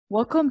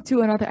Welcome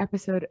to another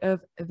episode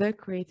of The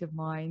Creative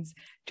Minds.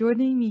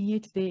 Joining me here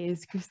today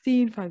is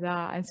Kristine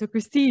Faza. And so,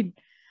 Kristine,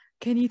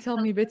 can you tell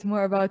me a bit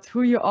more about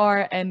who you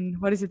are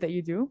and what is it that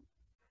you do?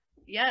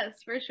 Yes,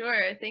 for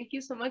sure. Thank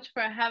you so much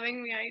for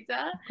having me,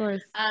 Aida. Of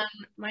course.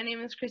 My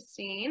name is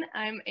Kristine.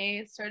 I'm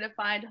a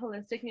certified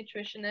holistic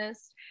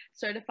nutritionist,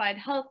 certified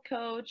health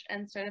coach,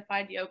 and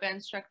certified yoga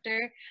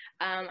instructor.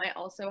 I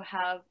also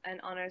have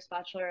an honors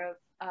Bachelor of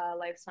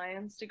Life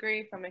Science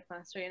degree from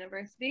McMaster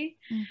University.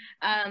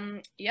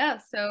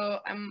 So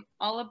I'm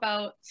all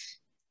about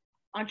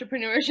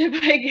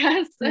entrepreneurship, I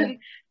guess, Yeah. and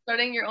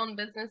starting your own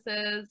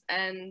businesses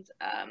and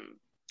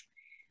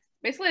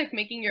basically like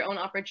making your own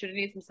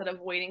opportunities instead of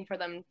waiting for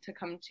them to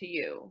come to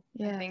you.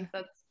 Yeah. I think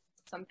that's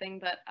something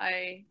that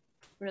I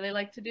really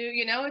like to do.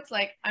 It's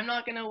like I'm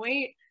not gonna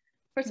wait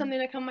for something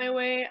to come my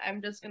way.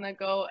 I'm just gonna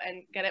go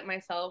and get it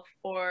myself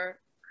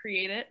or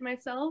create it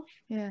myself.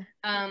 Yeah.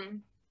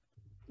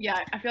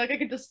 I feel like I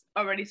could just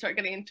already start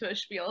getting into a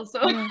spiel.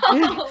 So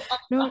Yeah.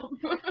 No,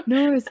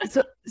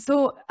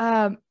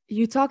 no.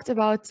 You talked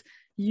about,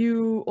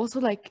 you also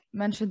like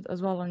mentioned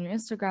as well on your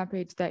Instagram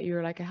page that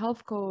you're like a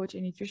health coach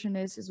and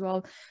nutritionist as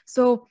well.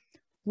 So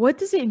what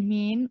does it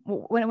mean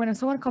when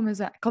someone comes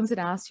and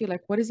asks you,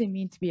 like, what does it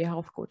mean to be a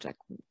health coach? Like,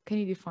 can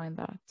you define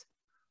that?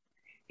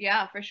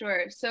 Yeah, for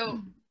sure. So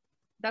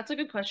that's a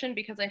good question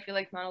because I feel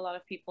like not a lot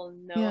of people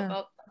know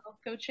about health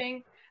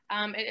coaching.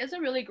 It is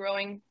a really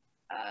growing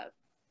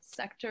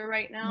sector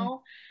right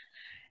now.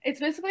 It's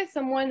basically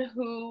someone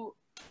who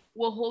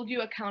will hold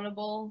you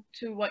accountable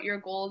to what your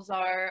goals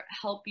are,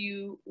 help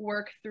you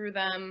work through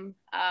them,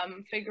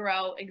 figure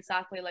out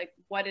exactly like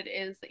what it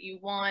is that you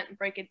want,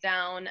 break it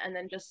down, and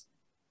then just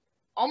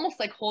almost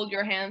like hold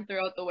your hand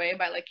throughout the way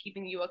by like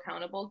keeping you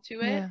accountable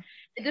to it.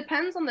 It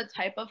depends on the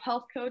type of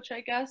health coach,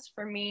 I guess.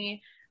 For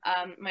me,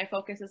 my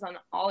focus is on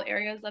all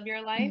areas of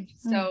your life.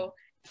 So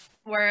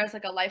whereas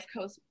like a life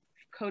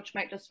coach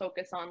might just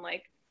focus on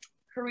like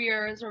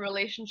careers or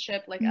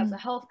relationship, like as a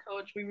health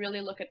coach, we really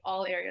look at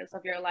all areas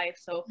of your life.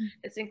 So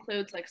this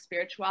includes like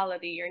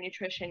spirituality, your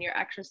nutrition, your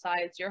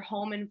exercise, your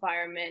home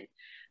environment,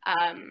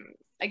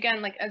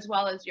 again, like as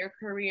well as your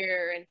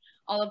career and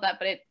all of that.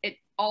 But it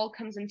all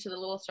comes into the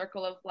little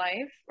circle of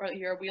life or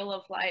your wheel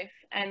of life,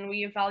 and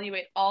we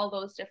evaluate all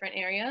those different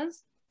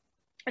areas.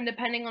 And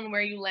depending on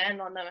where you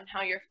land on them and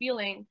how you're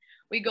feeling,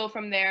 we go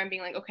from there and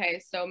being like, okay,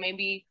 so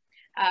maybe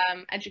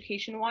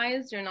education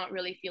wise, you're not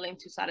really feeling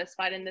too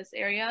satisfied in this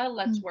area.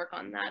 Let's work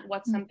on that.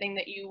 What's something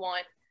that you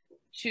want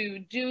to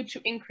do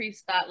to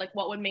increase that? Like,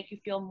 what would make you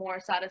feel more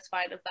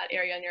satisfied of that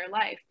area in your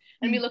life?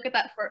 And we look at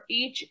that for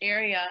each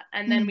area,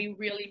 and then we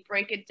really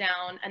break it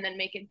down and then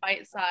make it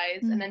bite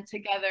sized. And then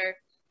together,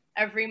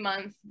 every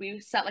month, we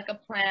set like a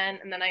plan,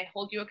 and then I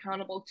hold you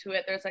accountable to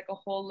it. There's like a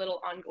whole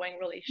little ongoing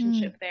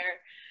relationship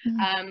there.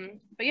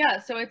 But yeah,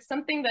 so it's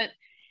something that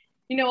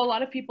a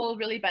lot of people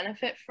really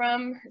benefit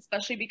from,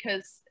 especially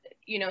because,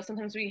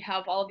 sometimes we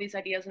have all of these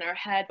ideas in our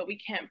head, but we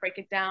can't break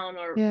it down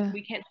or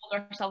we can't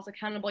hold ourselves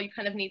accountable. You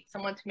kind of need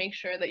someone to make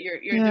sure that you're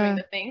doing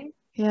the thing.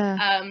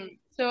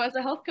 So as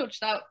a health coach,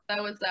 that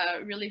was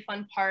a really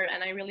fun part,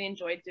 and I really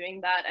enjoyed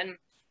doing that and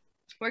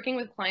working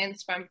with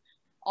clients from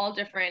all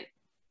different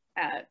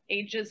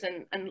ages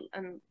and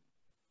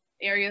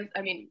areas,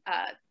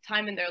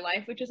 time in their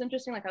life, which is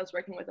interesting. Like I was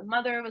working with a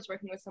mother, I was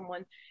working with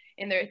someone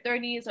in their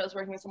 30s, I was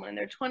working with someone in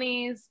their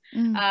 20s,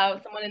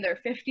 someone in their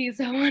 50s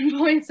at one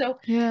point. So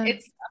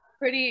it's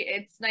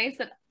nice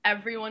that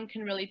everyone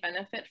can really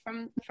benefit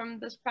from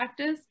this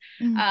practice.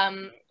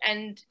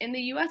 And in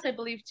the US, I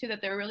believe too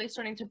that they're really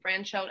starting to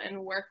branch out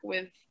and work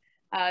with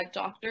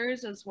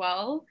doctors as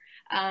well,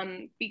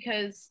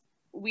 because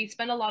we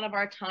spend a lot of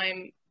our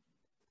time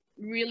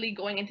really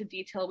going into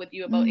detail with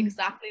you about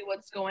exactly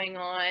what's going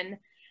on.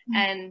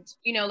 And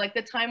like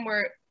the time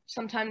where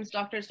sometimes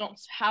doctors don't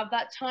have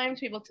that time to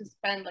be able to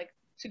spend like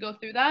to go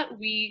through that,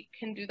 we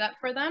can do that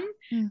for them.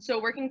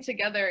 So working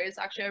together is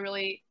actually a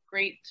really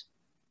great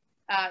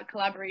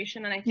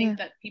collaboration. And I think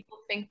that people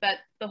think that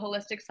the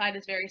holistic side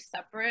is very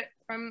separate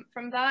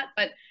from that,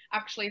 but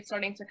actually it's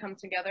starting to come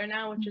together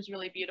now, which is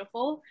really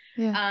beautiful.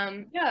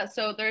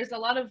 So there's a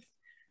lot of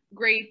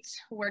great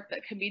work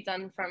that could be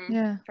done from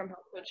health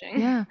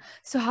coaching.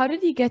 So how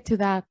did you get to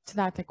that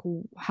like,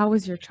 how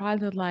was your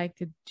childhood like?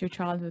 Did your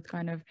childhood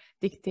kind of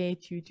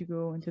dictate you to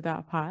go into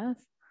that path?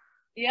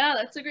 Yeah,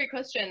 that's a great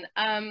question.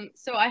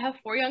 So I have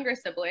 4 younger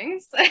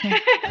siblings. So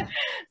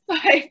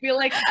I feel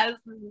like as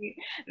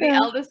the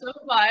eldest of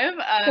 5,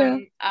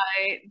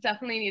 I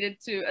definitely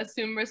needed to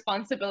assume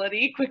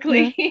responsibility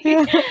quickly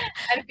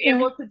and be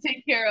able to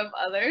take care of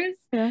others.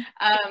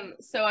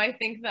 So I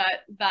think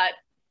that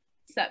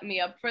set me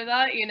up for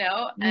that,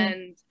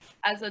 and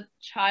as a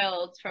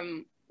child,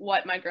 from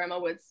what my grandma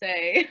would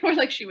say, or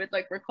like she would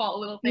like recall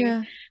little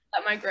things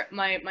that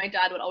my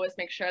dad would always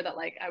make sure that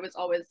like I was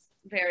always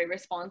very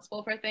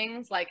responsible for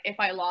things. Like if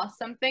I lost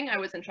something, I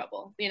was in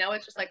trouble.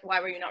 It's just like, why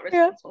were you not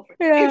responsible for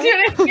things? You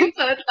know what I mean?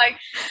 So it's like,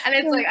 and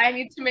it's like I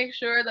need to make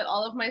sure that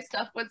all of my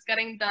stuff was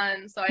getting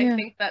done. So I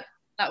think that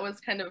was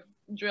kind of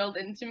drilled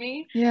into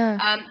me. Yeah.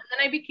 And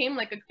then I became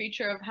like a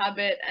creature of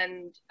habit,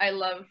 and I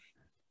love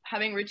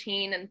having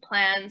routine and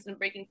plans and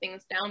breaking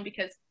things down,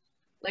 because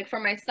like for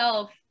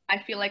myself,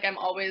 I feel like I'm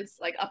always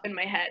like up in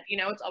my head, you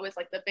know, it's always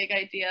like the big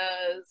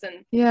ideas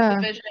and the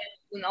vision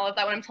and all of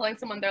that. When I'm telling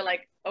someone, they're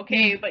like,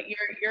 okay, but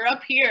you're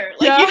up here,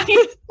 like you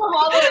need to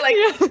follow it, like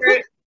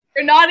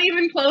you're not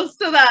even close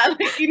to that,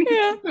 like you need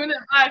to put it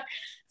back.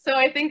 So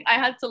I think I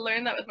had to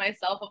learn that with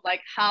myself, of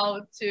like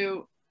how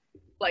to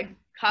like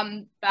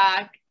come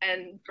back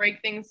and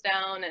break things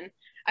down. And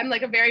I'm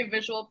like a very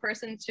visual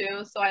person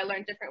too, so I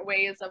learned different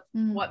ways of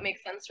what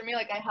makes sense for me.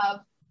 Like I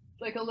have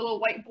like a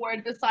little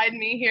whiteboard beside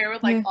me here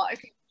with like I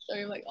can show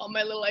you like all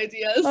my little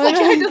ideas. Like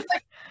I just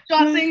like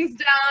jot things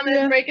down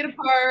and break it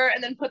apart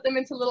and then put them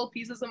into little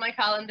pieces of my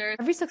calendar.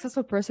 Every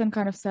successful person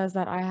kind of says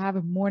that I have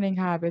a morning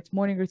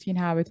routine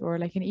habit, or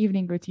like an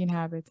evening routine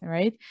habit,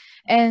 right?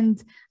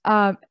 And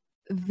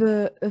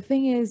the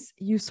thing is,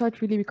 you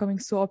start really becoming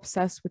so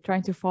obsessed with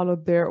trying to follow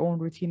their own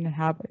routine and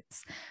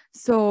habits.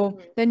 So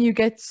then you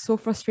get so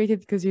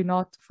frustrated because you're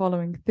not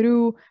following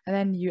through, and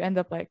then you end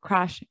up like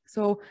crashing.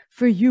 So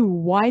for you,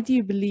 why do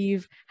you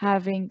believe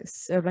having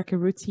like a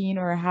routine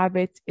or a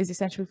habit is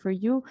essential for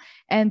you?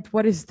 And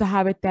what is the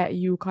habit that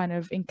you kind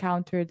of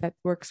encountered that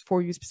works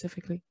for you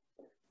specifically?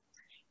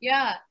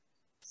 Yeah.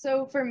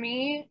 So for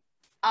me,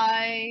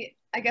 I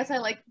guess I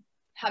like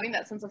having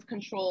that sense of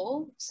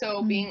control.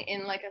 So being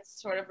in like a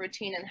sort of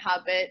routine and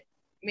habit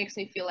makes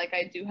me feel like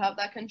I do have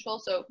that control.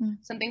 So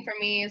something for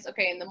me is,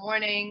 okay, in the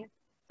morning,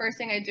 first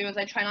thing I do is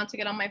I try not to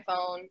get on my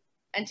phone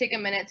and take a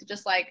minute to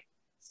just like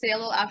say a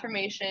little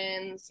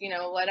affirmations, you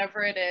know,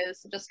 whatever it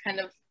is, just kind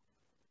of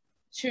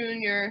tune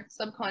your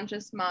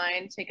subconscious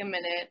mind, take a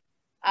minute.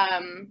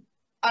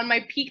 On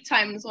my peak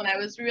times when I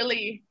was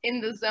really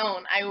in the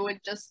zone, I would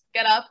just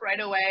get up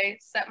right away,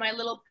 set my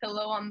little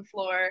pillow on the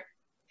floor,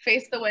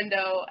 face the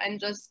window, and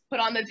just put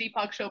on the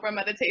Deepak Chopra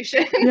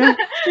meditation.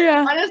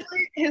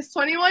 Honestly, his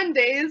 21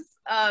 days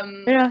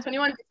 21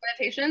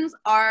 meditations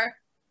are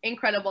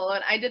incredible.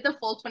 And I did the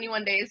full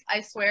 21 days.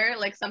 I swear,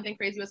 like something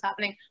crazy was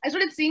happening. I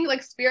started seeing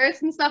like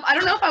spirits and stuff. I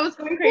don't know if I was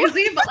going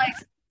crazy, but like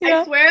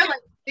I swear,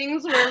 like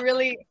things were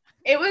really,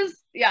 it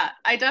was,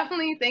 I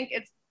definitely think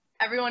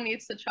everyone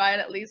needs to try it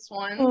at least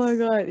once. Oh my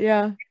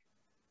God,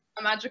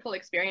 a magical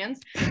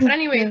experience. But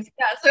anyways,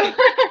 so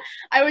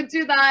I would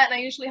do that, and I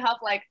usually have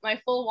like my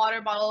full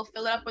water bottle,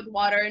 fill it up with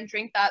water, and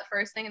drink that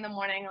first thing in the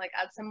morning, like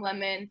add some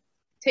lemon,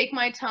 take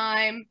my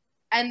time,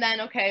 and then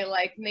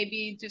like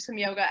maybe do some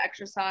yoga,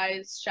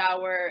 exercise,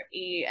 shower,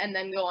 eat, and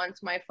then go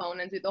onto my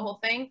phone and do the whole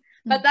thing.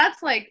 But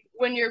that's like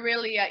when you're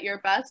really at your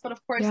best. But of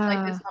course,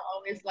 like it's not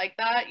always like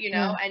that, you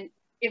know. And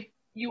if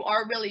you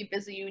are really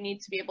busy, you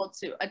need to be able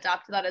to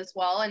adapt to that as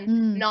well,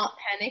 and not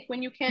panic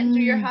when you can't do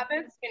your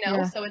habits, you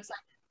know. So it's like,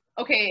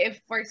 okay, if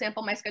for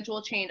example my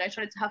schedule changed, I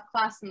started to have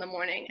class in the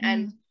morning,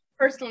 and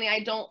personally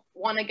I don't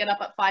want to get up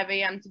at 5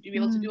 a.m. to be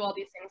able to do all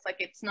these things. Like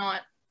it's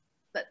not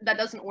that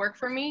doesn't work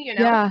for me, you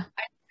know. I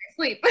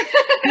sleep.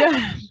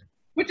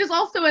 Which is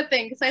also a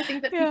thing, because I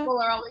think that people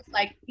are always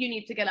like, you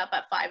need to get up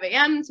at 5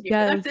 a.m. to be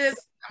productive.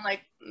 I'm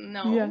like,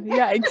 no.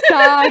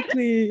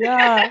 Exactly.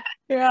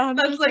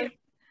 That's like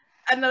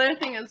another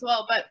thing as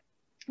well. But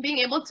being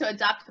able to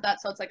adapt to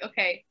that, so it's like,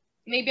 okay,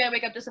 maybe I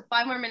wake up just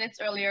 5 more minutes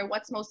earlier.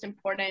 What's most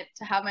important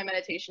to have my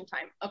meditation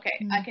time?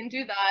 Okay, I can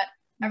do that.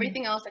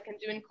 Everything else I can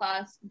do in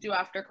class, do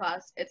after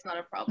class. It's not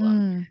a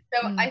problem.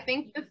 So I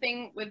think the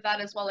thing with that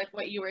as well, like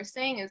what you were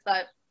saying, is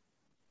that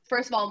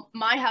first of all,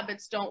 my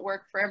habits don't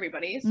work for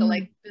everybody. So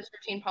like this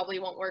routine probably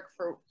won't work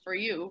for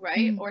you,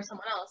 right? Or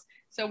someone else.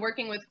 So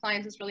working with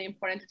clients is really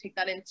important to take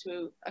that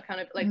into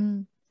account, like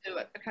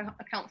to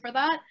account for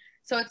that.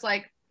 So it's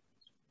like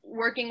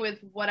working with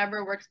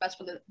whatever works best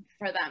for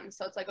them.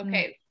 So it's like,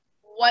 okay,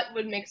 what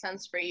would make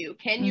sense for you?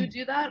 Can you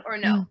do that or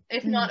no?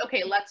 If not,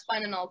 okay, let's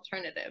find an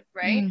alternative,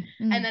 right?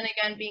 And then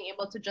again, being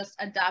able to just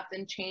adapt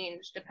and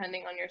change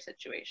depending on your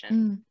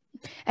situation.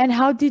 And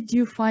how did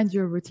you find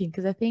your routine?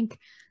 Because I think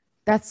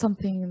that's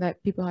something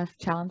that people have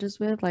challenges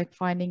with, like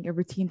finding a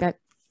routine that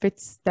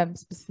fits them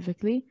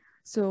specifically.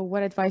 So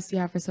what advice do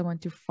you have for someone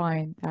to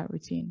find that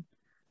routine?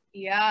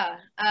 To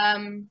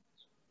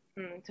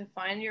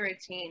find your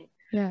routine.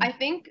 I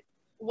think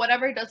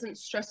whatever doesn't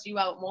stress you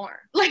out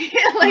more. Like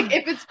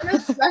if it's gonna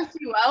stress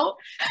you out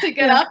to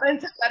get up and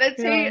to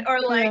meditate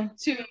or like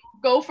to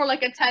go for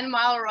like a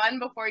 10-mile run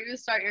before you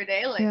start your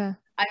day, like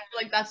I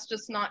feel like that's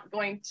just not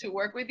going to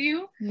work with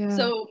you.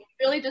 So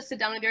really just sit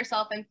down with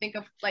yourself and think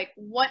of like,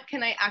 what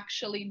can I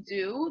actually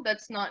do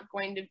that's not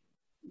going to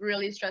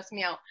really stress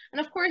me out?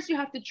 And of course you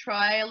have to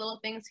try little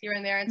things here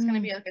and there. It's going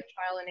to be like a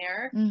trial and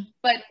error,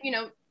 but you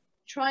know,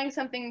 trying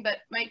something that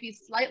might be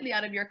slightly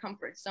out of your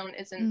comfort zone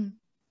isn't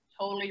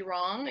totally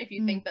wrong if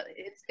you think that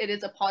it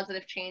is a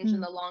positive change in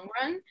the long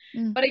run.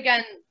 But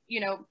again, you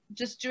know,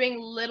 just doing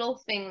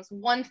little things,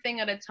 one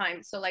thing at a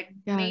time. So like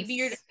maybe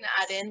you're just gonna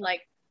add in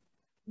like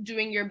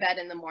doing your bed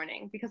in the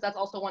morning, because that's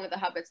also one of the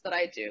habits that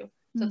I do.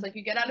 So it's like,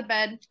 you get out of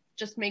bed,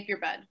 just make your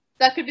bed.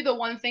 That could be the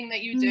one thing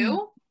that you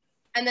do,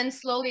 and then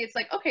slowly it's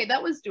like, okay,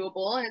 that was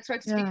doable, and it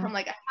starts to become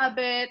like a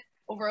habit.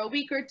 over a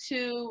week or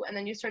two, and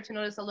then you start to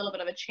notice a little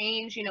bit of a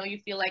change. You know, you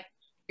feel like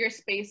your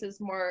space is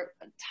more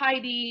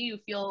tidy. You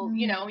feel,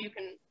 you know, you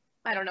can,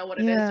 I don't know what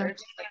it is, or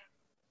just like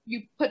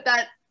you put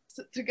that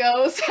to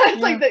go. So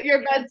it's like that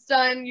your bed's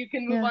done. You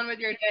can move on with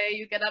your day.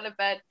 You get out of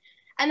bed.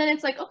 And then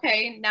it's like,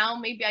 okay, now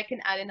maybe I can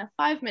add in a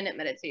 5-minute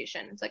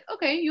meditation. It's like,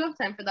 okay, you have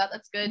time for that.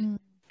 That's good. And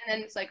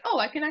then it's like, oh,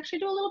 I can actually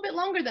do a little bit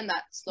longer than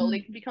that. Slowly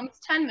it becomes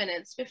 10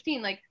 minutes,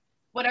 15, like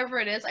whatever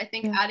it is. I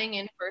think adding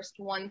in first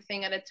one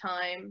thing at a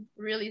time,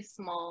 really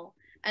small,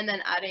 and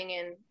then adding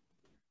in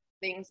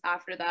things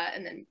after that,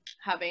 and then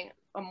having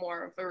a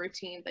more of a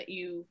routine that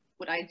you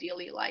would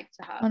ideally like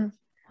to have.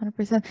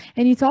 100%.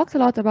 And you talked a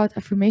lot about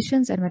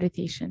affirmations and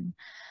meditation.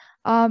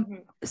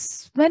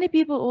 Many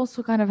people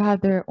also kind of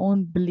have their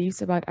own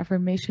beliefs about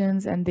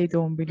affirmations and they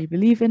don't really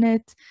believe in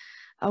it.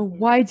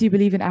 Why do you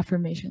believe in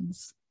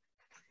affirmations?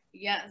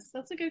 Yes,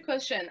 that's a good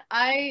question.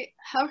 I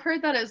have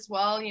heard that as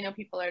well. You know,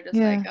 people are just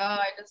like, oh,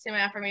 I just say my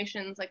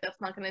affirmations, like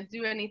that's not going to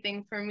do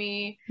anything for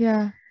me.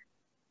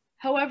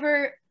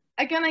 However,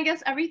 again, I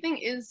guess everything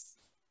is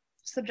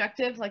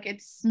subjective. Like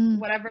it's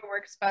whatever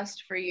works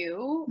best for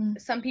you.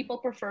 Some people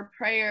prefer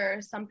prayer,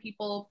 some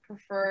people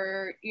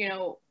prefer, you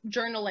know,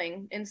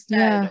 journaling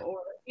instead, or,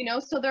 you know,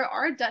 so there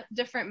are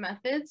different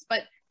methods.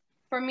 But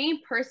for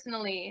me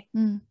personally,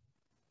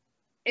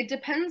 it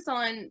depends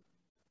on,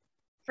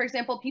 for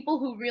example, people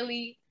who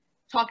really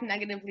talk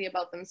negatively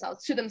about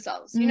themselves to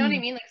themselves. You know what I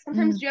mean? Like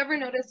sometimes do you ever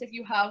notice if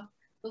you have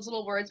those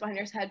little words behind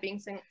your head being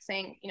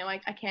saying, you know, I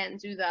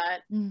can't do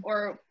that,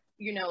 or,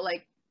 you know,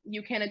 like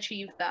you can't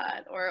achieve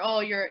that, or oh,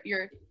 you're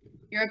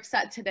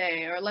upset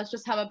today, or let's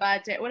just have a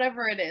bad day,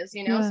 whatever it is,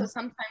 you know. So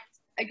sometimes,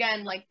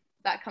 again, like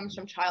that comes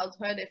from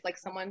childhood. If like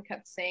someone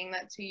kept saying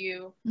that to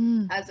you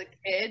as a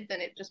kid, then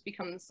it just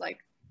becomes like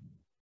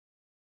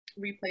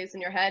replays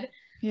in your head.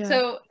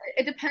 So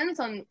it depends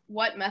on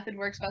what method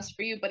works best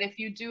for you. But if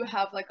you do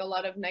have like a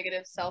lot of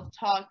negative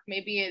self-talk,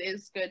 maybe it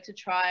is good to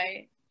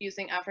try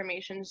using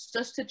affirmations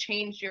just to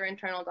change your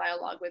internal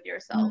dialogue with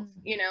yourself,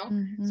 you know.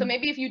 So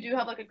maybe if you do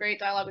have like a great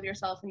dialogue with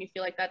yourself and you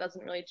feel like that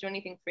doesn't really do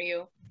anything for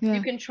you,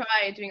 you can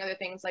try doing other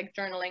things like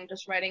journaling,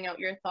 just writing out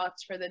your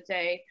thoughts for the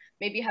day,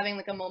 maybe having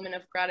like a moment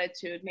of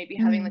gratitude, maybe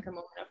having like a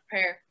moment of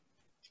prayer.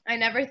 I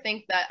never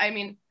think that, I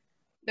mean,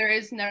 there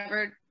is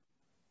never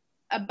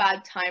a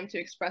bad time to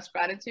express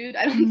gratitude.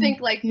 I don't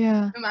think like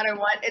no matter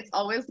what, it's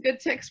always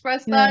good to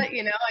express that,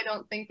 you know. I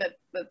don't think that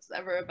that's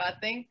ever a bad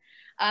thing.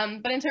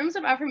 But in terms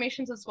of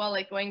affirmations as well,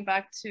 like going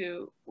back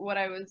to what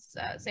I was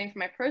saying from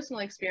my personal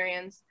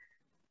experience,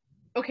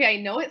 okay,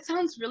 I know it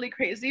sounds really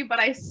crazy, but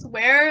I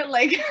swear,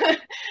 like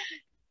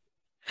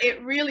it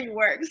really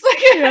works.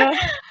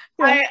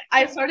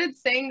 I started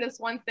saying this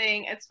one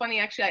thing. It's funny,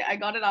 actually, I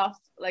got it off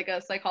like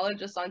a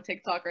psychologist on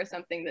TikTok or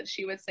something, that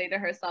she would say to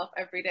herself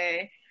every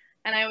day.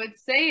 And I would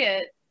say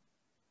it,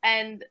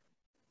 and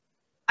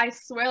I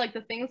swear, like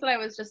the things that I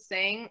was just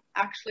saying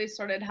actually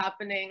started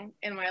happening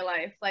in my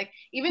life. Like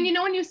even, you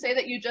know, when you say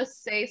that you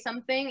just say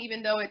something,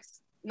 even though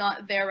it's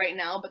not there right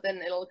now, but then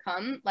it'll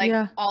come, like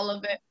all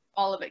of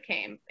it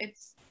came.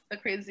 It's the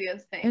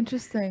craziest thing.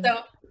 Interesting.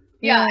 So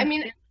I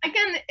mean,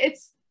 again,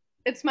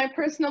 it's my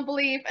personal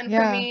belief. And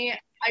for me,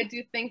 I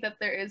do think that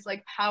there is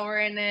like power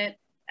in it.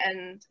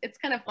 And it's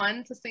kind of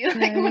fun to see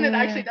like when it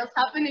actually does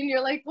happen and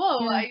you're like,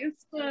 whoa, I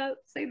used to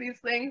say these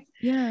things.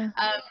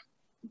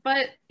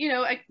 But you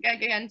know,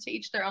 again, to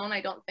each their own.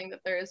 I don't think that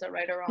there is a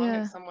right or wrong.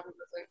 If someone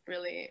doesn't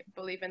really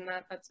believe in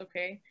that, that's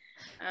okay.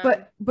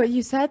 But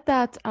you said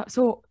that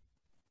so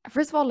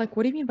first of all, like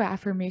what do you mean by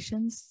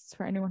affirmations,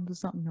 for anyone who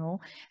does not know?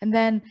 And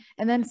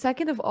then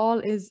second of all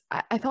is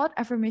I thought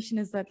affirmation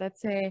is that, let's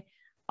say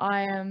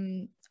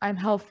I'm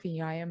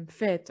healthy, I am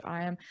fit,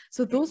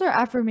 so those are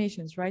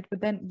affirmations, right?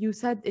 But then you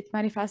said it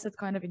manifested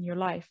kind of in your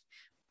life.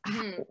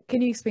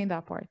 Can you explain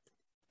that part?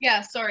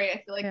 Yeah, sorry,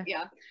 I feel like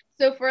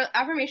so for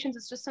affirmations,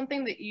 it's just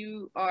something that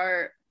you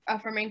are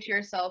affirming to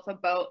yourself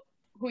about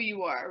who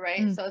you are,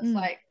 right? So it's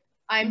like,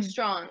 I'm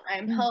strong,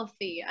 I'm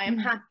healthy, I'm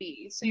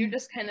happy. So you're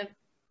just kind of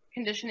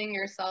conditioning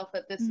yourself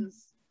that this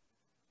is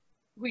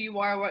who you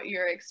are, what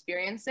you're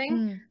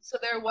experiencing. So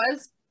there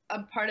was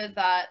a part of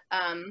that.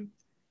 I'm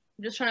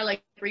just trying to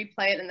like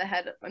replay it in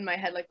my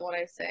head, like what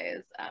I say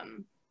is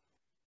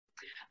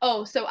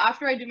so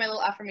after I do my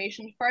little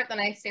affirmation part, then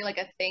I say like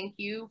a thank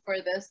you for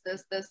this,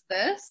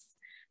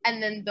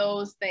 and then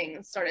those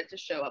things started to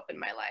show up in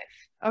my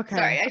life. Okay.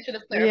 Sorry, I should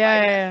have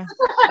clarified.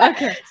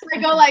 Okay. So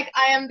I go like,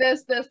 I am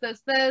this,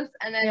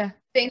 and then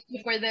thank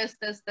you for this,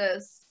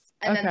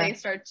 and then they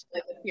start to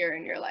like appear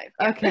in your life.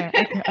 Okay,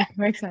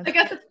 makes sense. I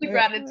guess it's the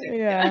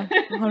gratitude.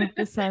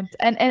 100%.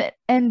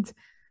 And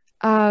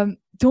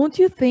don't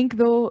you think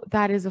though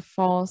that is a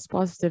false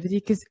positivity?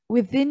 Because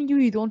within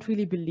you don't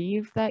really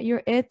believe that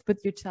you're it, but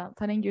you're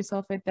telling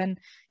yourself it, then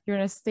you're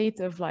in a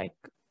state of like,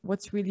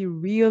 what's really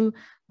real?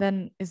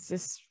 Then is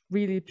this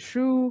really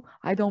true?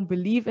 I don't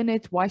believe in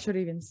it. Why should I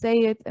even say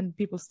it? And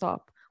people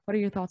stop. What are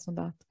your thoughts on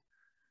that?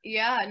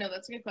 Yeah, no,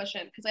 that's a good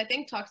question, because I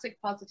think toxic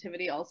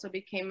positivity also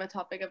became a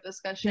topic of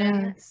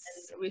discussion, Yes.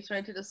 and we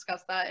started to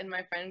discuss that in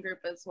my friend group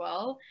as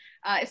well.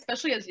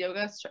 Especially as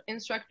yoga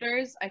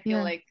instructors, I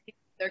feel like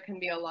there can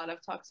be a lot of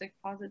toxic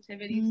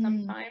positivity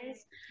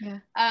sometimes. Yeah.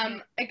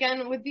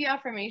 Again, with the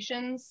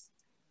affirmations,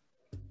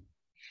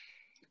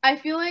 I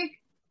feel like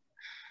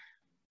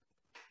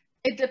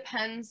it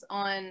depends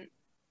on.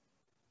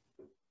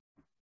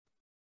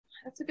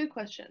 That's a good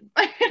question.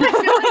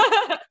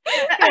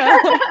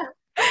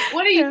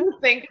 What do you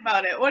think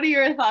about it? What are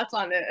your thoughts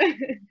on it?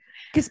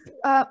 Because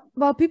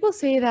well, people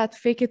say that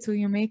fake it till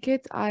you make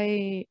it.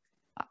 I'm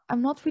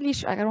not really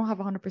sure. Like, I don't have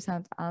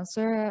 100%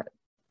 answer.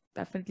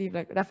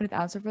 Definite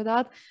answer for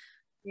that.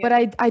 Yeah.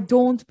 But I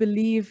don't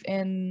believe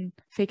in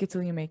fake it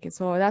till you make it.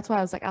 So that's why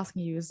I was like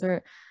asking you, is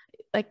there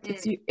like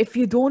it's you, if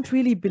you don't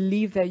really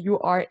believe that you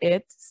are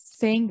it,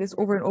 saying this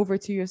over and over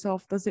to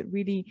yourself, does it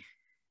really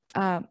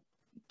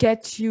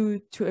get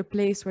you to a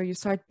place where you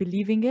start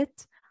believing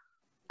it?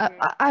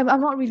 I'm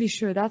not really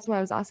sure. That's why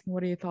I was asking,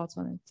 what are your thoughts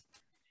on it?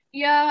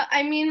 Yeah,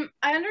 I mean,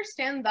 I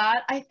understand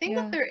that. I think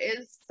that there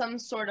is some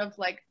sort of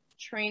like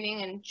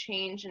training and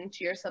change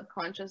into your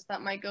subconscious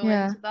that might go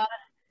into that.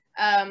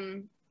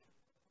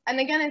 And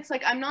again, it's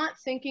like, I'm not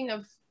thinking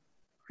of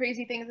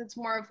crazy things. It's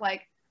more of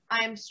like,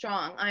 I am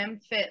strong, I am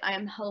fit, I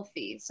am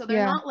healthy. So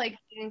they're not like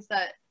things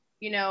that,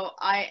 you know,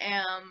 I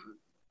am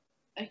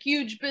a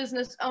huge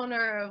business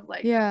owner of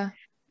like $1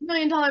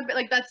 million,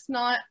 like that's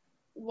not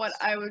what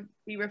I would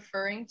be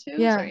referring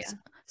to.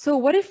 So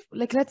what if,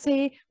 like, let's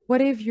say,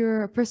 what if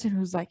you're a person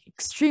who's like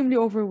extremely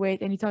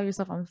overweight and you tell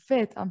yourself, I'm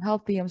fit, I'm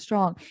healthy, I'm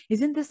strong?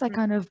 Isn't this like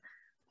kind of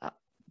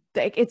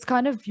like, it's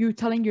kind of you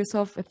telling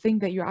yourself a thing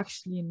that you're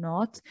actually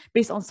not,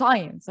 based on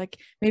science? Like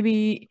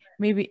maybe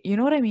you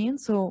know what I mean?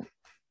 So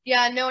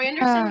yeah, no, I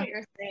understand what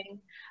you're saying.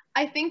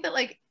 I think that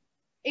like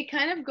it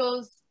kind of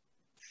goes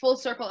full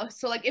circle.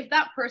 So like if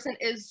that person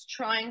is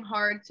trying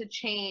hard to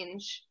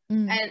change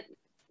and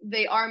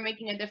they are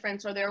making a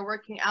difference, or they're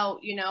working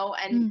out, you know,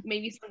 and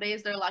maybe some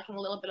days they're lacking a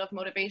little bit of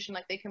motivation,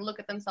 like they can look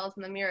at themselves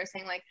in the mirror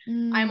saying like,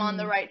 I'm on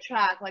the right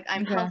track, like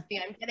I'm healthy,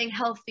 I'm getting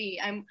healthy,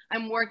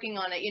 I'm working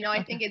on it, you know.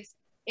 I think it's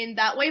in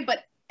that way. But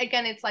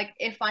again, it's like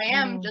if I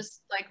am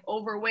just like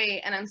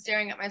overweight and I'm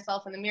staring at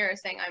myself in the mirror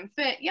saying I'm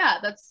fit,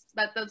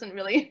 that doesn't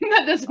really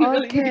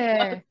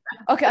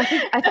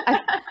okay.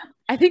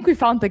 I think we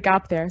found the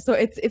gap there. So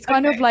it's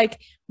kind of like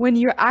when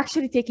you're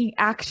actually taking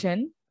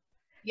action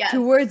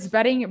towards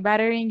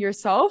bettering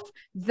yourself,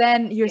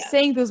 then you're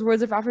saying those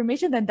words of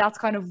affirmation, then that's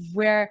kind of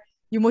where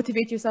you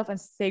motivate yourself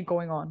and stay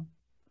going on.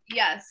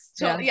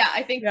 So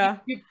I think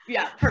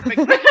perfect.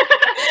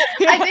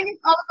 I think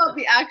it's all about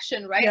the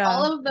action, right?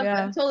 All of the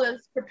mental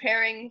is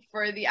preparing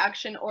for the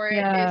action, or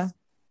it is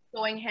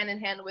going hand in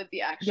hand with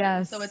the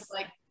action. So it's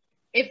like,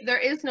 if there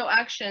is no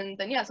action,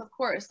 then yes, of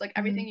course, like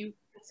everything you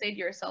can say to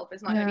yourself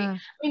is not gonna be. I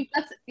mean,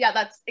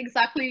 that's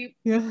exactly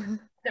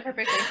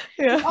perfectly.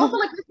 It's also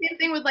like the same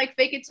thing with like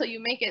fake it till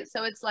you make it.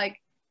 So it's like,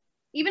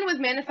 even with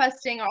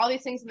manifesting or all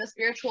these things in the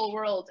spiritual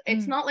world,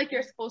 it's not like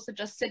you're supposed to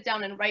just sit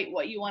down and write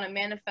what you want to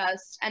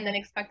manifest and then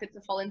expect it to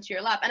fall into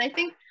your lap. And I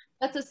think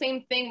that's the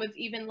same thing with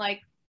even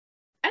like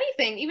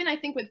anything, even I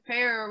think with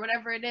prayer or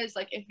whatever it is.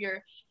 Like if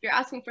you're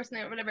asking for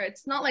something or whatever,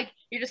 it's not like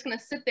you're just gonna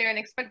sit there and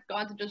expect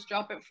God to just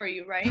drop it for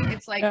you, right?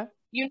 It's like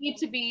you need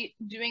to be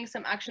doing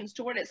some actions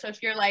toward it. So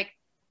if you're like,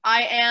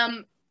 I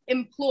am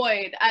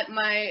employed at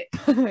my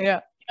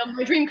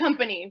my dream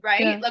company,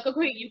 right? Like,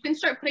 okay, you can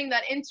start putting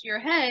that into your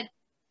head,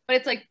 but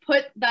it's like,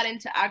 put that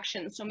into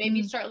action. So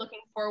maybe start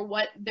looking for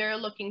what they're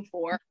looking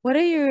for. What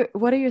are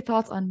your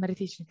thoughts on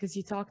meditation? Because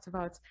you talked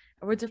about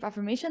words of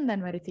affirmation,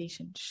 then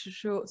meditation.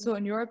 So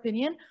in your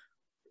opinion,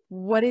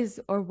 what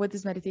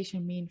does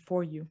meditation mean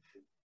for you?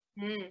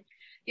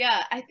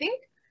 Yeah, I think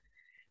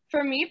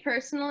for me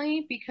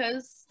personally,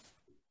 because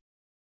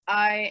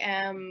I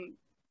am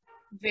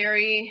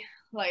very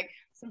like,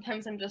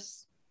 sometimes I'm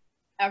just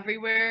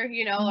everywhere,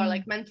 you know, or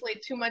like mentally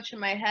too much in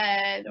my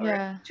head,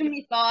 or too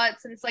many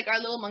thoughts, and it's like our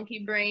little monkey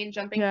brain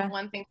jumping from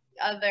one thing to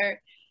the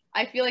other.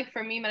 I feel like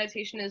for me,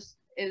 meditation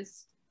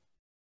is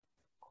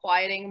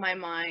quieting my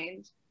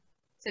mind,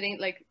 sitting,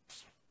 like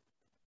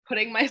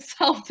putting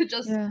myself to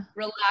just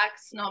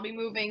relax, not be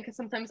moving, because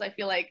sometimes I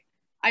feel like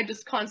I'm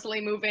just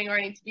constantly moving, or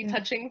I need to be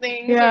touching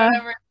things or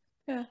whatever.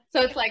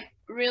 So it's like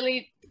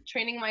really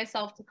training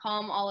myself to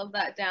calm all of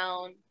that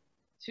down,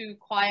 to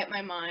quiet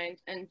my mind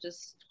and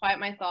just quiet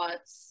my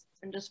thoughts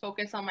and just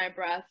focus on my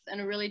breath,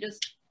 and really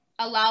just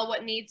allow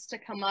what needs to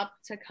come up,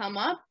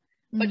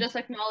 but just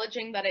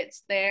acknowledging that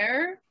it's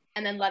there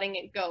and then letting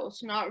it go.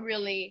 So not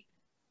really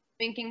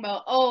thinking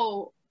about,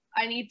 oh,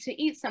 I need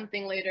to eat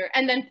something later,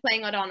 and then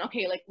playing it on,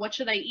 okay, like what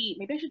should I eat?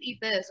 Maybe I should eat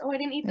this. Oh, I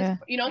didn't eat this.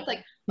 You know, it's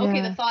like,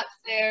 okay, the thought's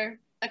there,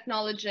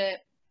 acknowledge it,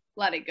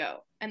 let it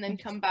go, and then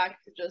come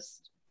back to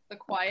just the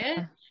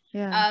quiet.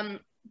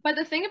 But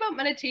the thing about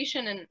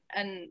meditation,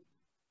 and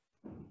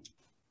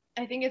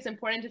I think it's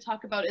important to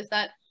talk about, is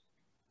that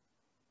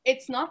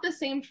it's not the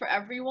same for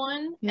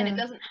everyone, and it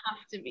doesn't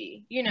have to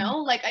be, you know.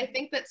 Like I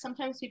think that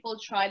sometimes people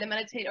try to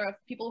meditate, or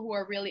people who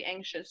are really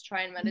anxious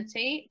try and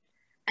meditate,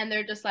 and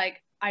they're just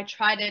like, I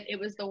tried it, it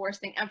was the worst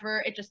thing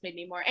ever, it just made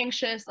me more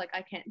anxious, like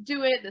I can't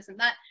do it, this and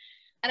that.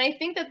 And I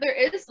think that there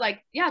is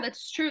like, yeah,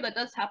 that's true, that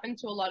does happen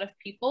to a lot of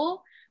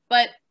people.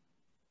 But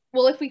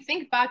well, if we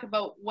think back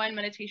about when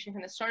meditation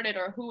kind of started,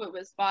 or who it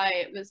was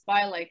by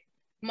like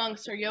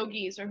monks or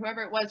yogis or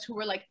whoever it was, who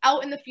were like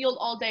out in the field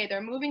all day,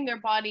 they're moving their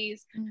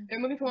bodies, they're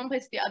moving from one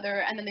place to the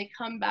other, and then they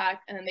come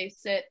back and then they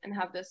sit and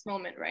have this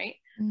moment, right?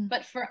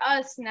 But for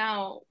us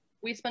now,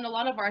 we spend a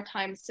lot of our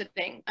time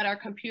sitting at our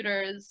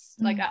computers,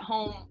 like at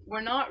home.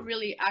 We're not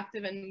really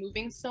active and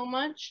moving so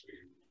much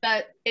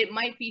that it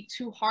might be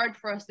too hard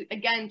for us to,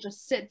 again,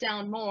 just sit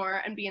down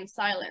more and be in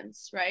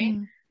silence, right?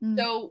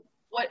 So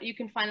what you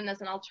can find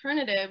as an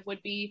alternative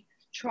would be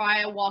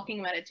try a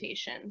walking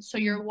meditation. So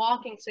you're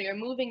walking, so you're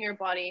moving your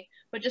body,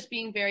 but just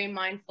being very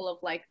mindful of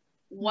like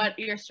what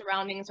your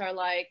surroundings are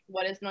like,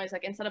 what is noise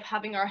like, instead of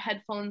having our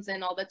headphones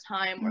in all the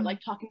time, or like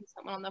talking to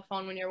someone on the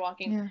phone when you're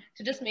walking,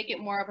 to just make it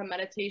more of a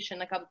meditation,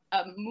 like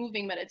a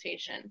moving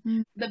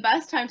meditation. The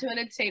best time to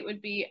meditate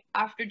would be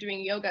after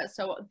doing yoga.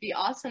 So the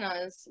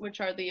asanas, which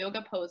are the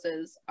yoga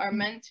poses, are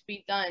meant to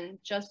be done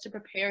just to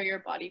prepare your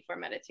body for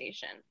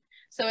meditation.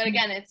 So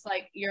again, it's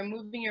like you're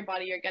moving your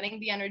body, you're getting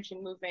the energy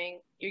moving,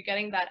 you're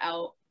getting that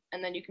out,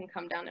 and then you can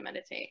come down and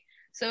meditate.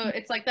 So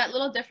it's like that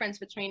little difference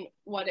between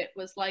what it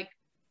was like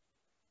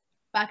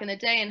back in the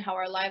day and how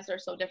our lives are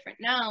so different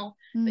now,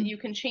 that you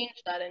can change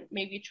that and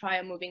maybe try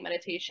a moving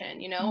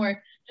meditation, you know,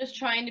 or just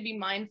trying to be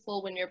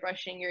mindful when you're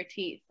brushing your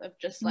teeth, of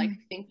just like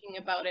thinking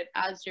about it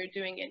as you're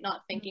doing it,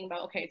 not thinking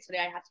about, okay, today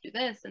I have to do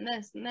this and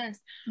this and this,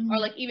 or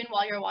like even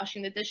while you're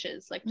washing the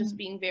dishes, like just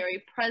being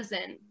very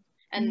present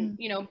and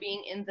you know,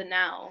 being in the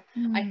now.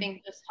 I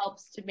think just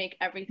helps to make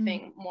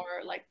everything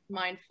more like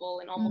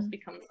mindful, and almost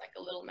becomes like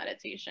a little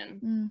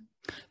meditation.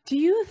 Do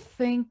you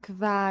think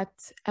that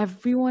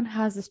everyone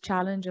has this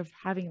challenge of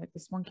having like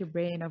this monkey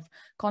brain, of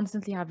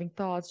constantly having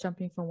thoughts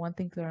jumping from one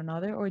thing to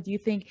another, or do you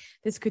think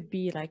this could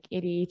be like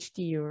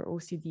ADHD or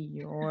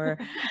OCD or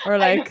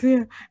like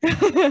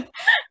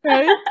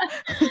right?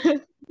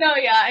 No,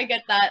 yeah, I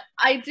get that.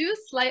 I do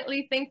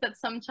slightly think that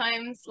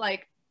sometimes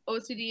like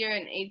OCD or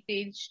an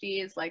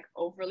ADHD is like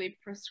overly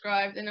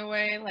prescribed in a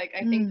way. Like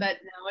I think that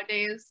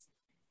nowadays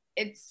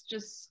it's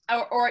just,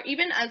 or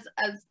even as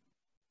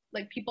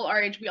like people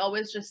our age, we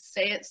always just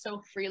say it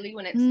so freely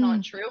when it's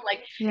not true.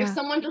 Like if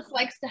someone just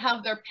likes to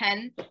have their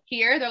pen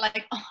here, they're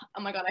like, oh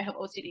my god, I have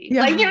OCD.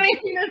 Like, you know what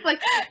I mean? It's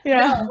like,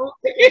 no,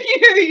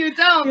 you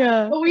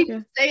don't. But we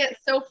just say it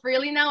so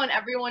freely now, and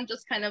everyone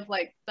just kind of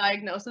like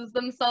diagnoses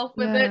themselves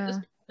with it. Just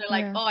they're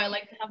like, oh, I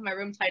like to have my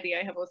room tidy,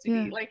 I have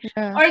OCD. Like,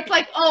 or it's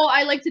like, oh,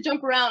 I like to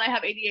jump around, I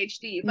have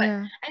ADHD. But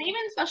and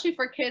even especially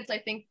for kids, I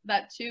think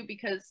that too,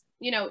 because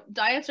you know,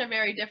 diets are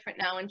very different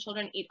now, and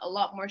children eat a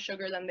lot more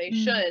sugar than they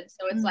should.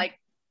 So it's like,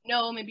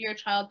 no, maybe your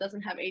child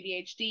doesn't have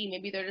ADHD,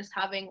 maybe they're just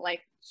having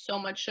like so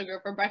much sugar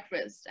for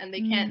breakfast and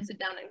they can't sit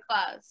down in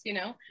class, you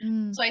know.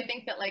 So I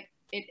think that like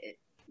it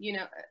you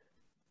know,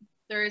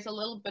 there is a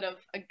little bit of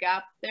a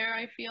gap there,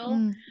 I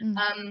feel.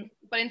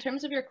 But in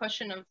terms of your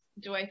question of,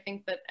 do I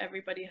think that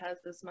everybody has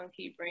this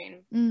monkey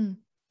brain?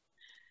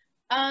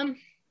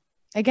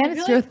 Again,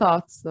 it's your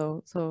thoughts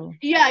though. So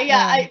yeah,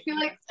 I feel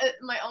like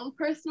my own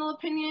personal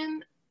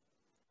opinion,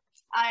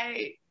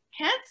 I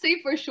can't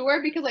say for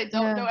sure because I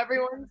don't know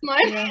everyone's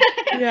mind.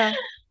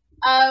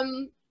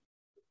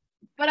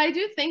 But I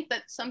do think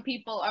that some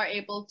people are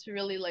able to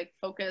really like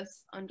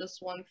focus on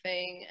just one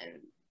thing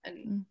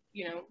and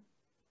you know,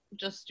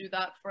 just do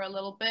that for a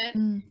little bit.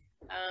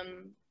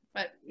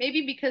 But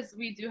maybe because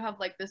we do have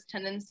like this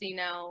tendency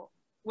now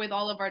with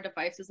all of our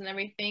devices and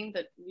everything,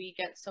 that we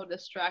get so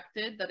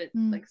distracted that it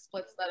like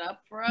splits that up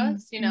for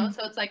us, you know.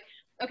 So it's like,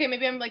 okay,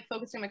 maybe I'm like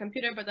focusing on my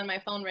computer, but then my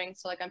phone rings,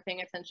 so like I'm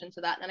paying attention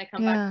to that, and then I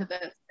come back to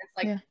this. It's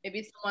like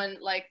maybe someone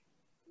like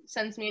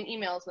sends me an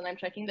email, so then I'm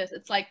checking this.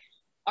 It's like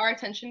our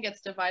attention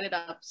gets divided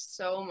up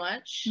so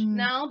much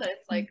now that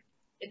it's like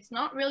it's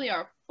not really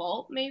our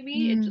fault.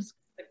 Maybe it just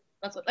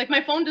that's what, like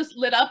my phone just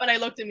lit up and I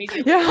looked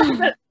immediately.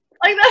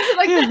 Like that's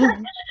like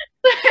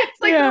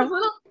it's like those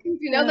little things,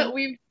 you know, that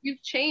we've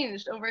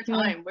changed over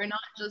time. We're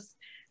not just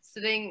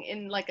sitting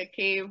in like a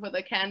cave with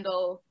a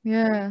candle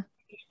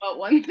about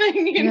one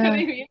thing, you know what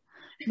I mean?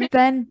 But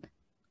then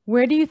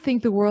where do you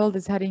think the world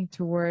is heading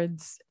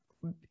towards?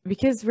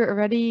 Because we're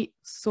already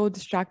so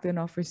distracted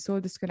enough, we're so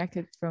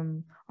disconnected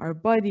from our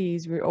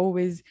bodies, we're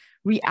always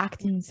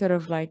reacting instead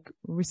of like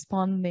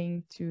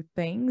responding to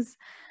things.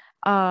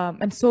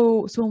 And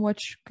so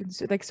much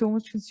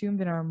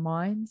consumed in our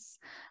minds.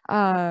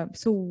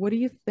 So what do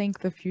you think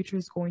the future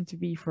is going to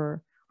be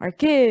for our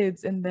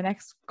kids and the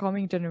next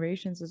coming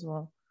generations as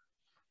well?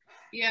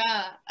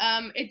 Yeah,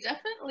 it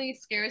definitely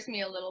scares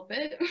me a little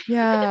bit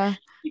Yeah.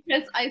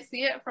 because I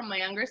see it from my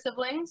younger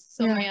siblings.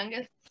 So my Yeah.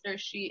 youngest sister,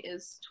 she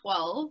is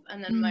 12,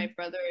 and then my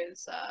brother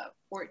is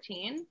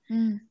 14.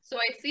 So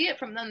I see it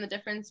from them, the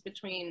difference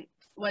between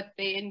what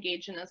they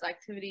engage in as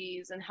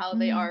activities and how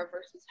they are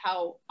versus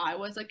how I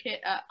was a kid.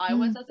 I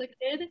was as a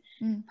kid.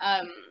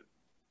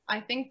 I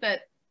think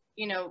that,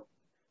 you know,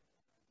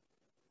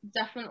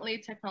 definitely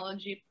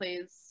technology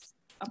plays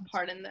a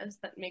part in this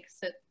that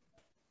makes it,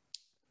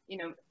 you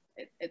know,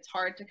 it's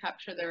hard to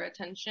capture their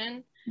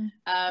attention.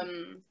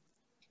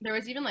 There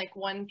was even like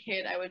one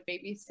kid I would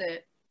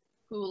babysit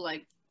who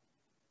like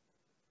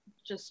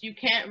just, you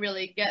can't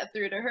really get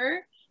through to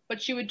her,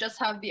 but she would just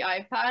have the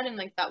iPad and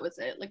like that was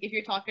it. Like if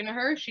you're talking to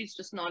her, she's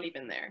just not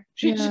even there.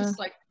 She's just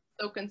like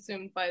so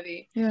consumed by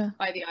the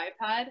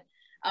iPad.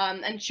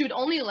 And she would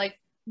only like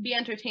be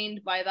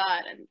entertained by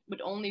that and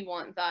would only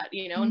want that,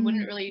 you know, and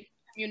wouldn't really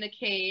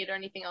communicate or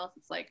anything else.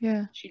 It's like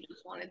she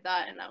just wanted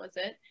that and that was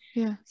it.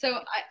 So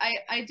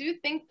I do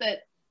think that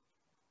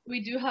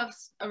we do have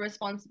a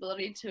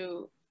responsibility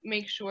to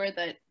make sure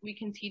that we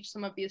can teach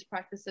some of these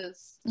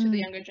practices to the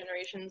younger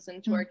generations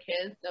and to our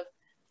kids of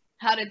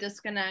how to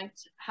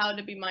disconnect, how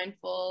to be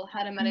mindful,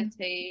 how to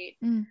meditate,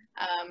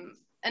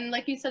 and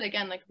like you said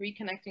again, like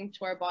reconnecting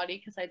to our body,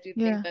 because I do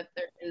think that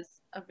there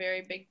is a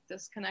very big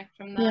disconnect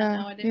from that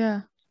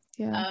nowadays.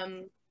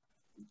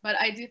 But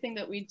I do think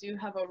that we do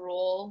have a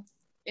role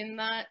in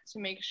that to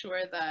make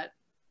sure that,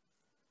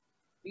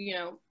 you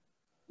know,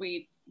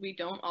 we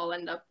don't all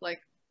end up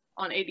like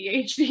on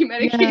ADHD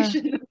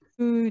medication.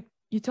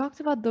 You talked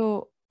about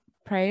the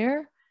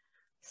prayer.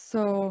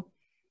 So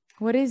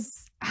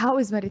how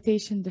is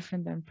meditation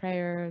different than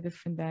prayer,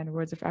 different than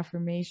words of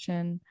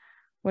affirmation?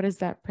 What does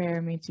that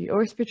prayer mean to you?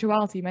 Or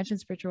spirituality? You mentioned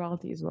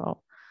spirituality as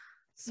well.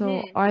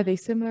 So are they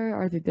similar?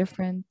 Are they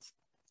different?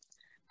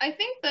 I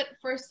think that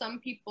for some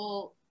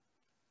people,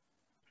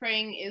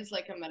 praying is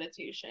like a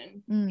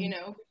meditation, you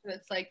know, because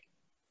it's like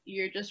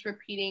you're just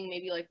repeating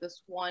maybe like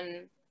this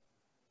one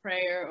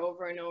prayer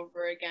over and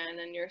over again,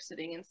 and you're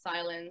sitting in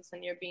silence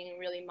and you're being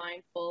really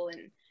mindful.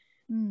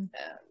 And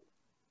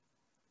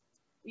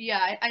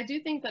I do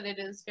think that it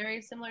is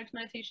very similar to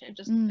meditation. It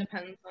just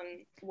depends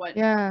on what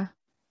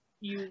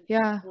you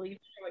believe,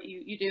 what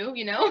you do,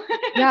 you know.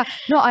 No,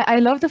 I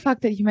love the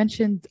fact that you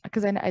mentioned,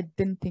 because I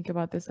didn't think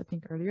about this, I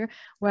think earlier,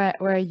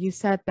 where you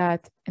said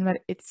that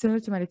it's similar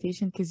to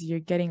meditation because you're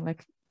getting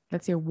like,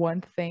 let's say,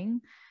 one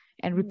thing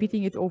and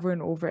repeating it over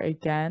and over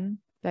again,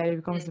 that it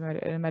becomes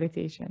a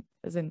meditation,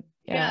 isn't?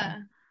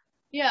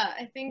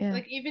 I think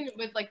like even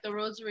with like the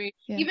rosary,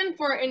 even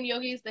for in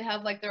yogis, they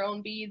have like their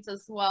own beads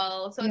as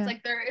well. So it's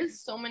like there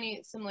is so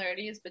many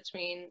similarities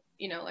between,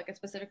 you know, like a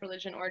specific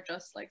religion or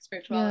just like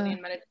spirituality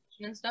and meditation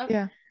and stuff.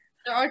 There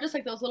are just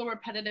like those little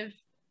repetitive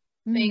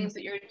things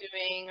that you're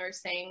doing or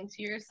saying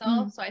to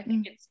yourself. So I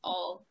think it's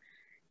all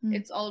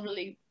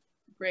really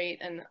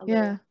great and a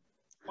little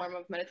form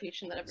of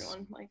meditation that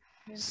everyone like.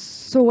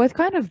 So what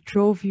kind of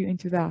drove you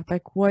into that?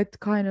 Like what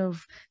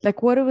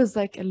was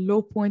like a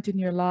low point in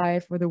your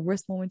life or the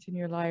worst moment in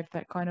your life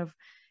that kind of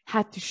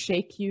had to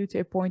shake you to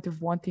a point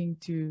of wanting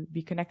to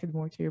be connected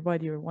more to your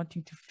body or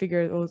wanting to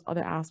figure those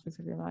other aspects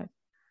of your life?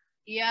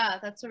 Yeah,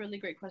 that's a really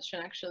great question,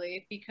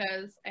 actually,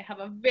 because I have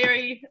a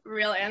very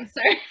real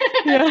answer.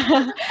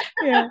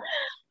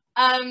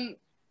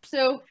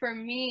 So for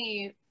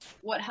me,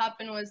 what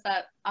happened was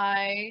that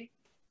I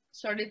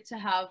started to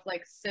have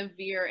like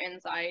severe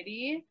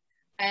anxiety,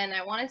 and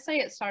I want to say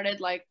it started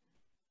like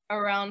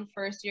around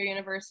first year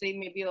university,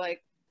 maybe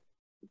like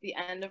the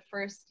end of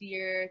first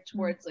year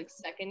towards like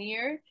second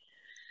year.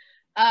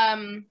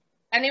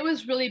 And it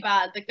was really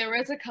bad. Like there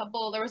was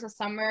a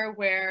summer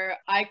where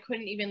I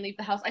couldn't even leave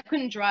the house. I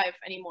couldn't drive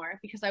anymore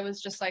because I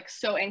was just like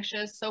so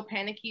anxious, so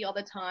panicky all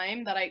the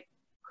time that I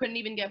couldn't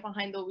even get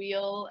behind the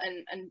wheel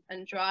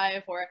and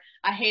drive. Or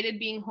I hated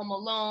being home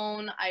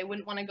alone. I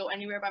wouldn't want to go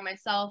anywhere by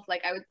myself.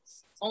 Like I would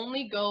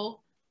only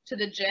go to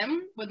the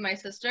gym with my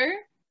sister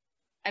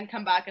and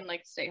come back and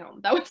like stay home.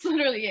 That was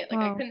literally it.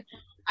 Like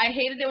I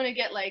hated it when it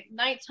get like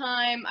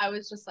nighttime. I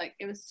was just like,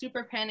 it was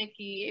super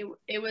panicky.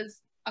 It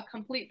was a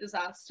complete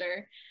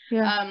disaster.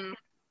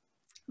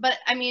 But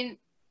I mean,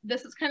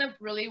 this is kind of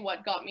really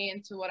what got me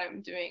into what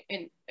I'm doing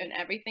in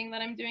everything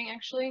that I'm doing,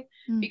 actually,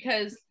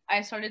 because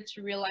I started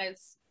to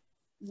realize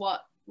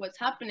what was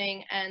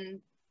happening, and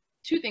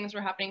two things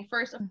were happening.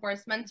 First, of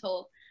course,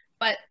 mental,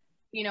 but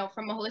you know,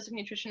 from a holistic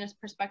nutritionist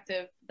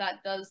perspective,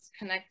 that does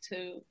connect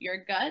to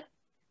your gut.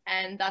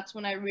 And that's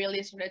when I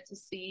really started to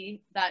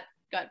see that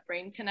gut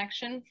brain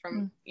connection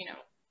from, you know,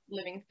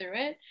 living through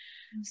it.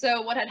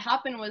 So what had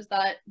happened was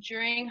that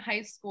during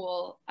high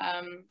school,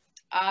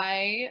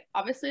 I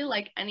obviously,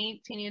 like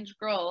any teenage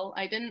girl,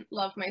 I didn't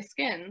love my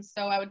skin.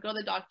 So I would go to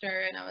the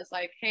doctor and I was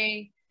like,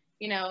 hey,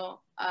 you know,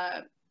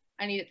 I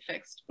need it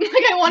fixed. Like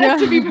I want it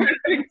to be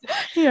perfect.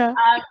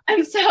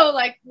 And so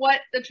like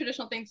what the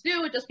traditional thing to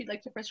do would just be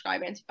like to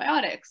prescribe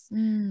antibiotics.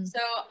 So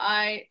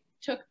I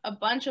took a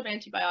bunch of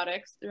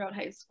antibiotics throughout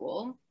high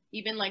school.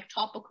 even like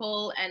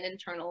topical and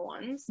internal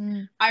ones.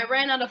 I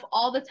ran out of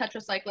all the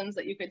tetracyclines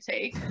that you could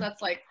take.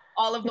 That's like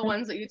all of the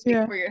ones that you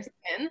take for your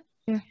skin.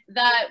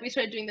 That we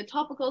started doing the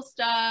topical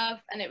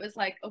stuff, and it was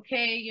like,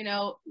 okay, you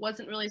know,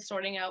 wasn't really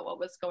sorting out what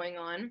was going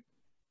on.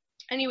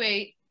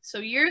 Anyway, so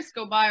years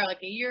go by, or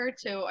like a year or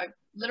two, I've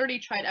literally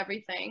tried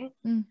everything.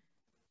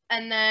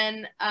 And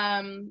then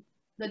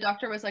the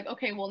doctor was like,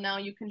 okay, well, now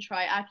you can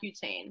try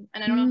Accutane.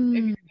 And I don't know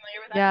if you're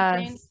familiar with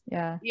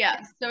Accutane.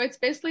 Yeah. So it's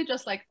basically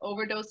just like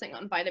overdosing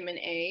on vitamin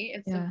A.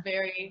 It's a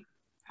very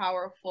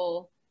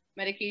powerful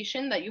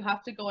medication that you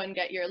have to go and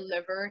get your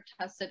liver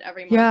tested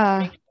every month to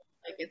make sure,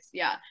 like, it's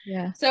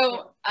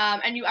so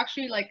and you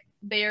actually, like,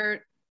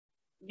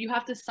 you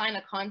have to sign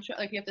a contract,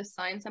 like you have to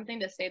sign something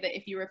to say that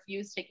if you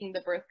refuse taking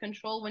the birth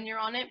control when you're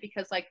on it,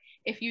 because like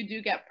if you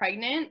do get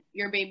pregnant,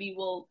 your baby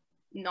will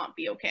not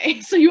be okay.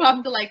 So you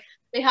have to, like,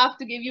 they have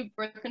to give you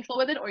birth control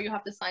with it, or you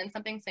have to sign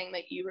something saying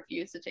that you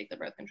refuse to take the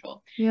birth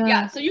control.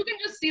 So you can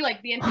just see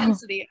like the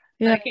intensity of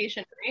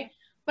medication, right?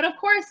 But of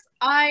course,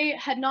 I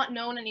had not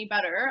known any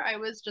better. I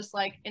was just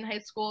like in high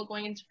school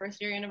going into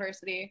first year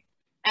university,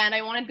 and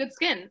I wanted good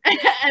skin.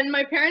 And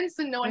my parents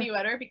didn't know any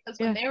better, because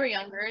when they were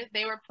younger,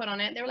 they were put on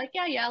it. They were like,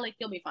 yeah, like,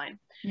 you'll be fine.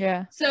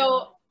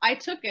 So I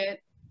took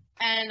it,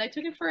 and I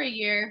took it for a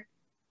year.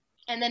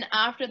 And then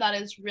after that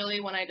is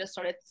really when I just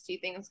started to see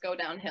things go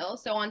downhill.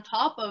 So on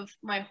top of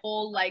my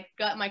whole like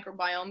gut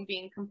microbiome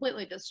being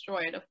completely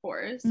destroyed, of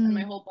course, and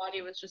my whole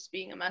body was just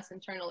being a mess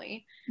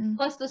internally,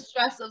 plus the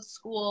stress of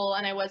school,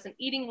 and I wasn't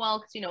eating well,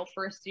 because, you know,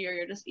 first year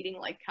you're just eating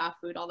like cat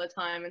food all the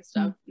time and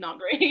stuff, not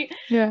great.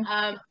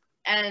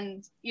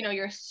 And, you know,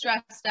 you're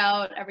stressed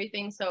out,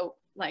 everything. So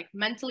like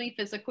mentally,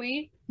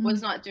 physically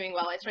was not doing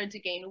well. I started to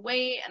gain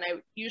weight, and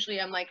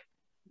I'm like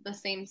the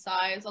same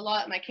size a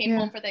lot. And I came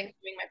home for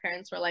Thanksgiving, my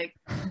parents were like,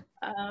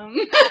 I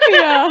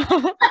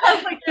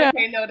was like,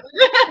 okay, noted.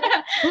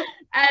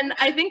 And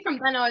I think from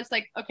then I was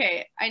like,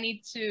 okay, I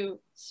need to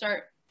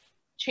start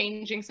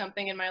changing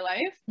something in my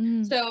life.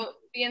 So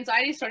the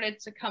anxiety started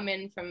to come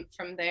in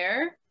from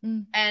there.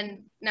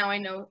 And now I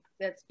know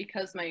that's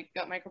because my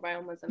gut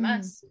microbiome was a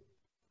mess.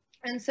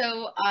 And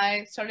so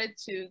I started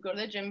to go to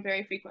the gym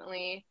very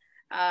frequently.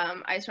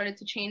 I started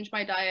to change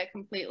my diet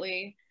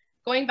completely.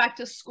 Going back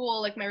to school,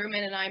 like my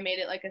roommate and I made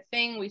it like a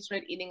thing. We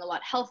started eating a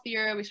lot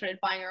healthier. We started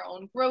buying our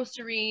own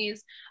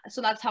groceries.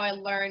 So that's how I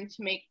learned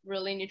to make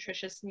really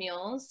nutritious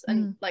meals,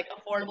 and like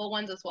affordable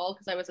ones as well,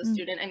 because I was a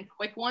student, and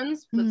quick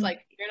ones. It's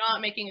like, you're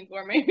not making a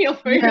gourmet meal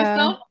for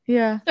yourself.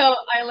 So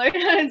I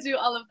learned how to do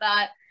all of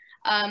that.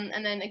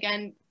 And then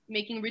again,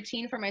 making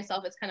routine for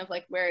myself is kind of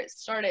like where it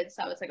started.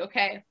 So I was like,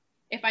 okay,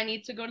 if I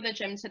need to go to the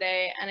gym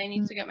today, and I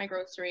need to get my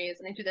groceries,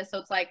 and I do this. So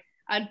it's like,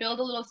 I'd build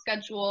a little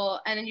schedule,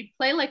 and then you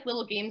play like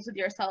little games with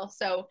yourself.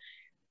 So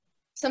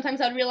sometimes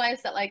I'd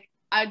realize that like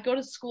I'd go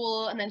to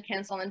school and then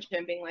cancel on the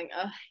gym, being like,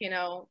 you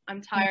know,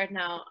 I'm tired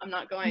now, I'm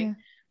not going.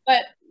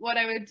 But what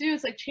I would do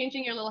is like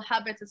changing your little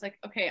habits. It's like,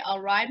 okay, I'll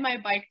ride my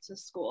bike to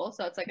school.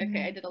 So it's like,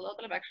 okay, I did a little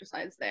bit of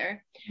exercise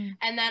there.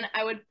 And then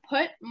I would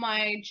put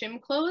my gym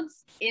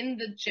clothes in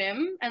the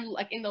gym and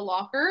like in the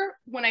locker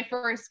when I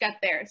first get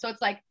there. So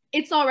it's like,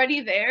 it's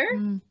already there.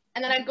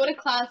 And then I'd go to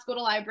class, go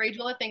to library,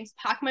 do all the things,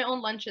 pack my own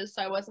lunches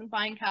so I wasn't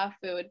buying cat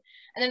food.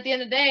 And then at the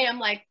end of the day, I'm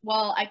like,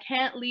 well, I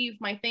can't leave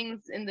my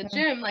things in the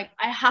gym. Like,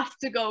 I have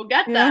to go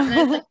get them. And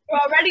it's like, you're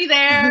already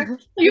there.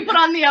 So you put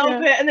on the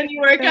outfit and then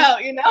you work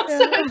out, you know?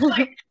 So it's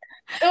like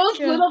those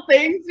little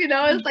things, you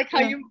know? It's like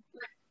how you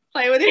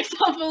play with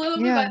yourself a little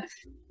bit.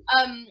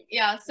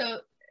 But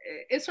so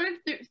it started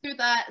through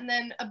that. And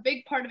then a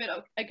big part of it,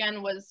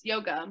 again, was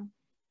yoga.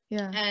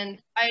 And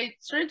I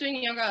started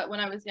doing yoga when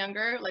I was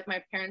younger. Like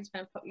my parents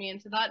kind of put me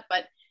into that,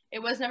 but it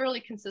was never really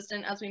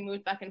consistent as we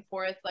moved back and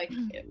forth, like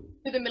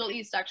to the Middle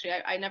East. Actually,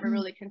 I never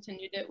really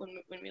continued it when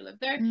we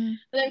lived there.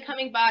 But then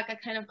coming back, I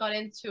kind of got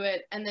into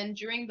it. And then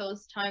during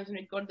those times when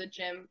we'd go to the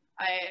gym,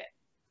 I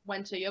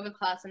went to a yoga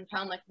class and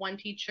found like one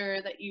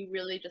teacher that you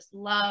really just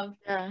love,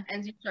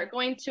 and you start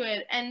going to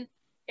it. And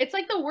it's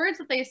like the words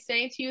that they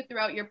say to you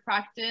throughout your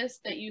practice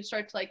that you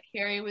start to like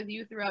carry with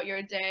you throughout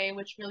your day,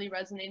 which really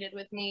resonated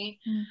with me.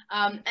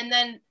 And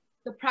then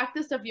the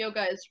practice of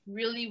yoga is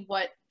really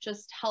what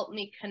just helped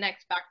me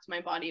connect back to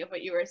my body, of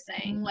what you were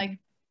saying, like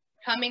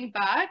coming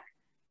back,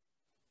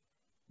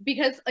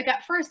 because like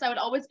at first I would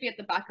always be at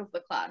the back of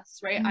the class,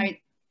 right? I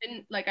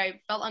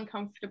felt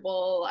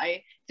uncomfortable.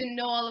 I didn't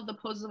know all of the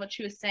poses of what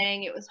she was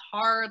saying. It was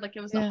hard. Like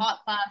it was a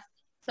hot class.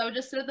 So I would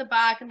just sit at the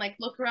back and like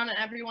look around at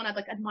everyone. I'd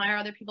like admire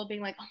other people, being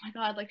like, oh my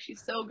God, like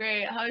she's so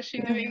great. How is she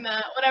doing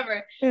that?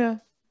 Whatever. And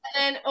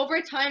then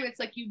over time, it's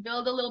like you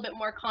build a little bit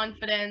more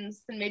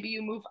confidence, and maybe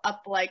you move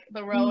up like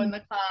the row in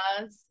the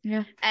class.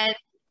 And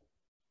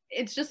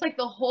it's just like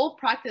the whole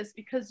practice,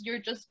 because you're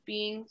just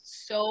being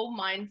so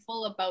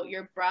mindful about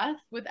your breath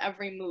with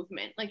every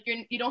movement. Like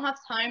you don't have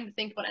time to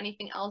think about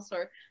anything else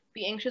or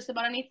be anxious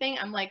about anything.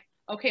 I'm like,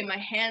 okay, my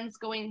hand's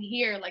going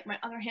here, like my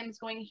other hand's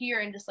going here,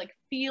 and just like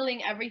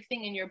feeling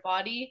everything in your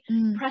body,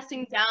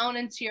 pressing down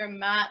into your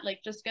mat, like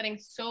just getting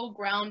so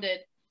grounded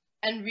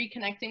and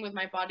reconnecting with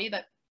my body,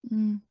 that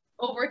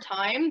over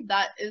time,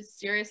 that is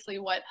seriously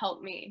what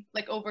helped me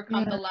like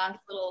overcome the last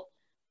little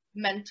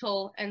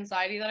mental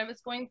anxiety that I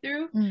was going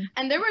through.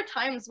 And there were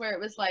times where it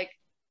was like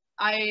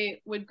I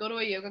would go to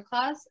a yoga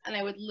class and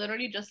I would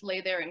literally just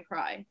lay there and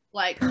cry,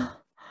 like, or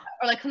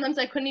like sometimes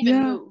I couldn't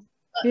even move,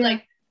 but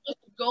like just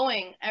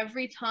going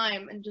every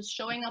time and just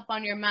showing up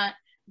on your mat,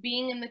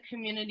 being in the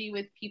community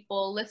with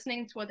people,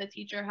 listening to what the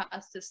teacher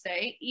has to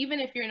say, even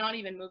if you're not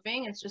even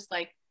moving. It's just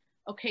like,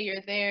 okay,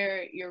 you're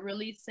there, you're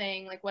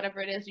releasing, like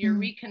whatever it is, you're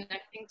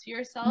reconnecting to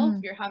yourself,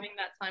 you're having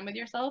that time with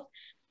yourself.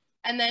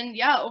 And then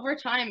over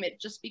time it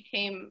just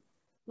became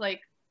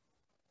like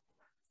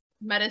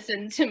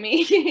medicine to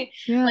me.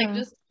 Like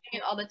just doing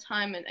it all the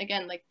time, and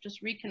again, like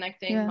just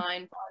reconnecting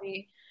mind,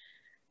 body,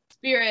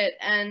 spirit.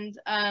 And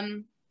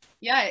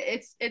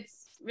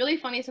it's really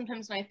funny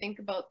sometimes when I think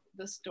about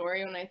the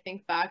story, when I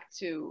think back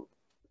to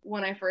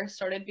when I first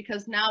started,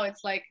 because now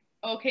it's like,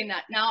 okay,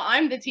 now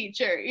I'm the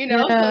teacher, you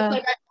know. So it's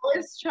like I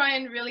always try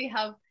and really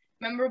have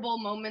memorable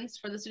moments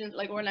for the students.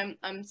 Like when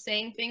I'm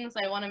saying things,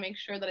 I want to make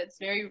sure that it's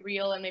very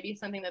real and maybe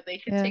something that they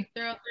could take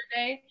throughout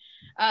their day.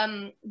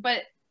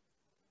 But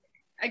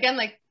again,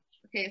 like,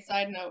 okay,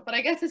 side note, but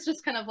I guess it's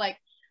just kind of like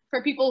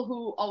for people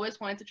who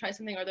always wanted to try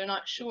something or they're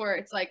not sure,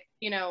 it's like,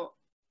 you know,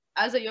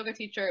 as a yoga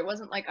teacher, it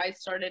wasn't like I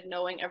started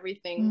knowing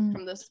everything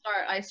from the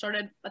start. I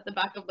started at the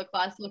back of the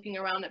class looking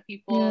around at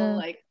people,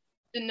 like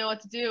didn't know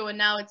what to do. And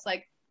now it's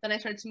like, then I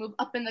started to move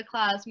up in the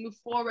class, move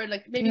forward,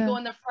 like maybe go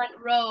in the front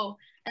row.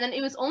 And then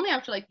it was only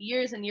after like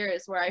years and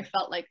years where I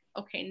felt like,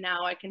 okay,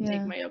 now I can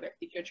take my yoga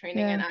teacher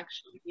training and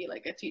actually be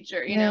like a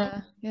teacher, you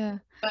know?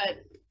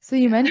 But so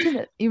you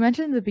mentioned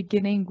in the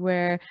beginning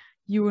where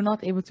you were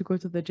not able to go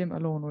to the gym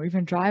alone or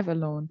even drive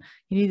alone.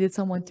 You needed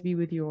someone to be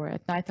with you, or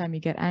at nighttime you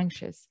get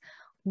anxious.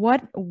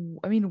 What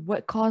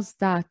caused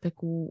that? Like,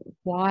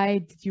 why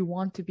did you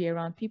want to be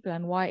around people,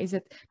 and why is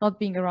it not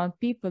being around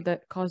people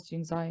that caused you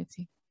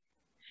anxiety?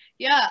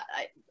 Yeah,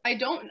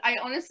 I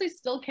honestly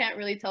still can't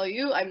really tell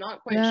you. I'm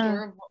not quite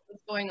sure of what was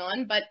going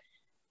on, but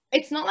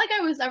it's not like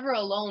I was ever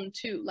alone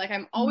too. Like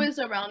I'm always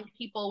around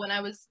people. When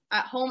I was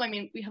at home, I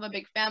mean, we have a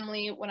big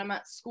family. When I'm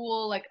at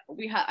school, like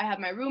I have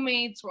my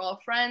roommates, we're all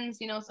friends,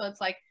 you know, so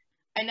it's like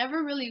I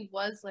never really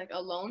was like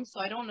alone. So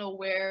I don't know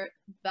where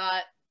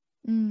that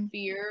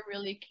fear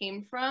really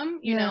came from,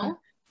 you know?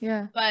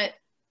 But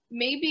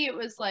maybe it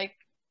was like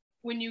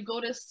when you go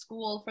to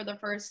school for the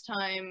first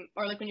time,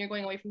 or like when you're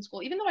going away from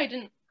school, even though I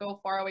didn't go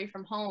far away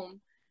from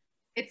home,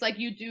 it's like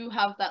you do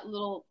have that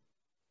little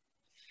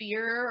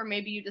fear, or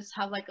maybe you just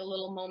have like a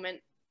little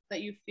moment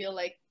that you feel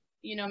like,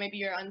 you know, maybe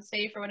you're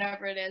unsafe or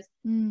whatever it is.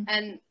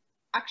 And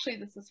actually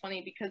this is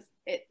funny because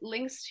it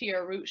links to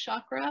your root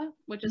chakra,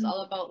 which is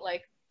all about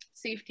like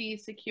safety,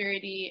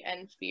 security,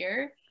 and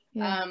fear.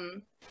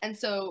 And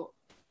so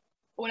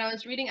when I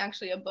was reading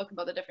actually a book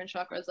about the different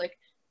chakras, like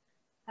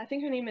I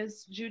think her name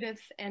is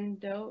Judith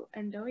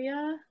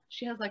Endoya.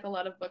 She has like a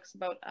lot of books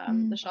about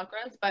the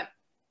chakras, but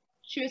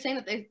she was saying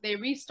that they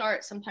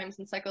restart sometimes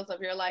in cycles of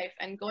your life,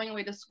 and going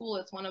away to school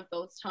is one of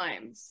those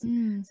times.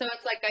 So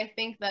it's like, I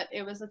think that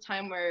it was a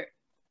time where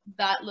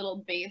that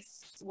little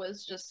base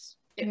was just,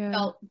 it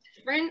felt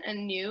different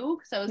and new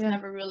because I was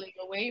never really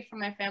away from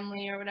my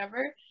family or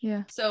whatever.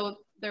 So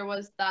there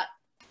was that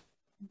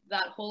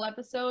whole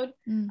episode.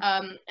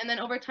 And then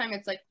over time,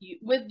 it's like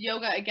with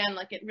yoga, again,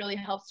 like it really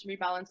helps to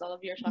rebalance all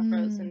of your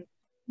chakras. And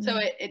so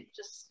it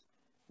just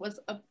was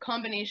a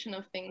combination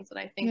of things that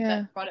I think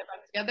that brought it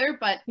back together.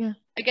 But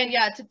again,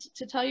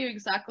 to tell you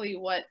exactly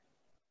what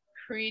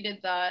created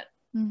that,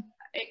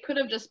 it could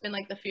have just been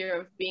like the fear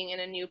of being in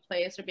a new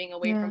place or being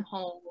away from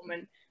home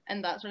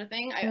and that sort of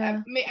thing.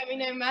 I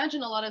mean, I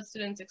imagine a lot of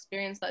students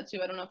experience that too.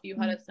 I don't know if you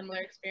had a similar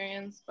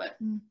experience, but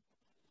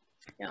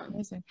yeah.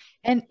 Amazing.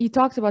 And you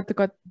talked about the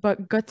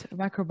gut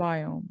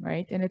microbiome,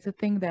 right? And it's a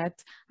thing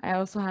that I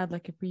also had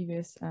like a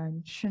previous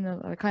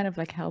nutritional kind of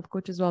like health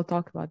coach as well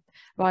talk about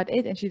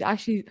it. And she's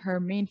actually, her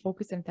main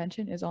focus and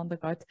attention is on the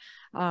gut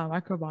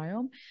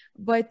microbiome.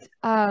 But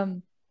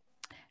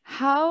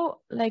how,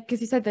 like,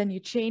 because you said then you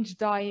changed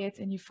diet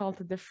and you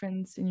felt a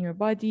difference in your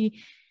body.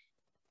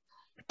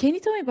 Can you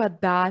tell me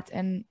about that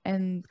and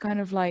kind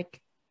of like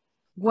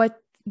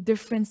what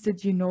difference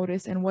did you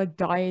notice and what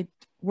diet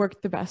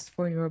worked the best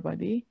for your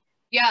body?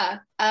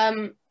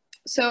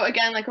 So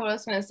again, like what I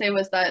was going to say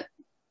was that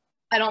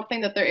I don't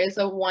think that there is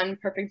a one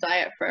perfect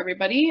diet for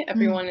everybody.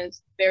 Everyone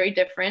is very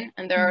different,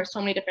 and there are so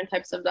many different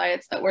types of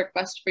diets that work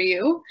best for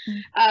you.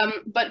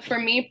 But for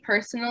me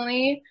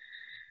personally,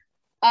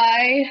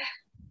 I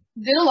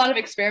did a lot of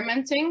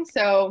experimenting.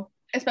 So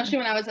especially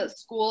when I was at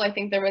school, I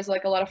think there was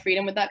like a lot of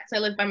freedom with that because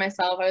I lived by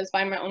myself. I was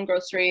buying my own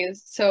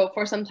groceries. So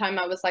for some time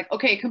I was like,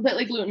 okay,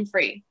 completely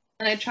gluten-free.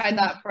 And I tried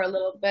that for a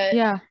little bit.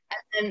 And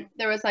then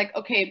there was like,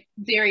 okay,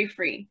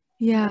 dairy-free.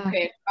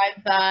 Okay, I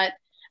tried that.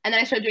 And then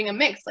I started doing a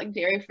mix, like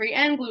dairy-free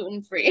and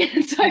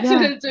gluten-free. So I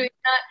started doing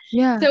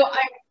that. So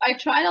I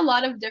tried a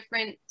lot of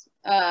different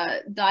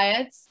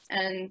diets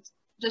and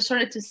just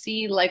started to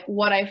see like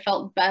what I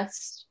felt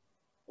best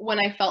when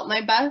I felt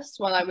my best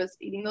while I was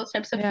eating those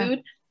types of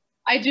food.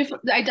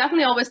 I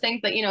definitely always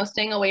think that, you know,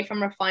 staying away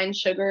from refined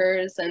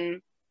sugars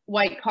and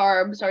white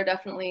carbs are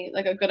definitely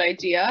like a good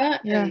idea,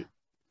 and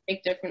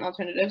make different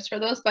alternatives for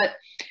those. But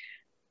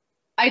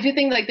I do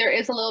think like there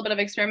is a little bit of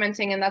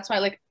experimenting, and that's why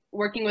like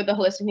working with a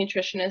holistic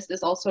nutritionist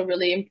is also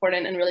really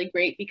important and really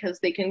great, because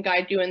they can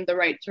guide you in the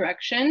right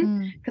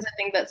direction. Because I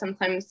think that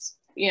sometimes,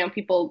 you know,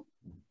 people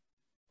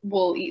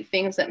will eat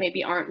things that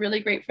maybe aren't really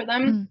great for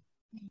them.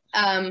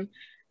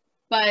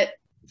 But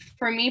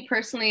for me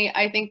personally,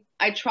 I think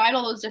I tried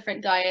all those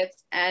different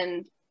diets,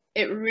 and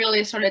it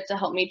really started to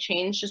help me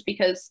change, just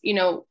because, you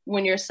know,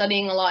 when you're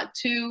studying a lot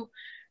too,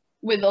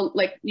 with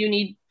like you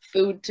need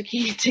food to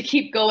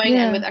keep going,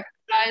 and with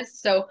exercise.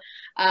 So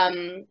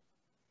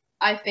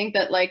I think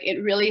that like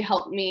it really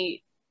helped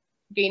me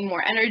gain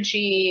more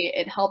energy.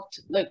 It helped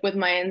like with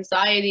my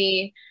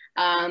anxiety.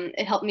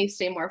 It helped me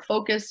stay more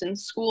focused in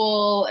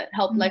school. It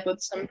helped like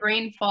with some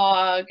brain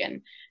fog.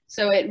 And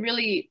so it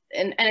really,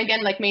 and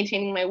again, like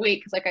maintaining my weight,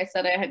 because like I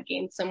said, I had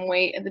gained some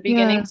weight at the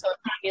beginning, so it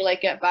helped me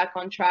like get back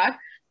on track.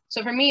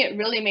 So for me, it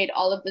really made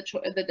all of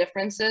the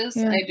differences.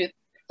 And I do think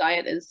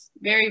diet is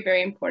very,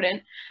 very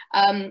important.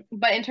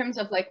 But in terms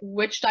of like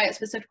which diet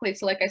specifically,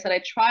 so like I said,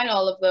 I tried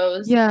all of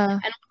those.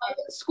 And at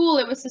school,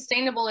 it was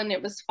sustainable and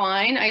it was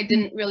fine. I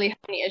didn't really have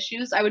any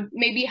issues. I would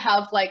maybe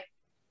have like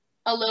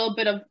a little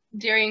bit of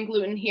dairy and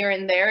gluten here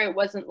and there. It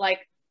wasn't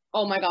like,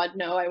 oh my God,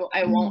 no,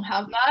 I won't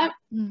have that.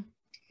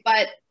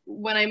 But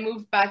when I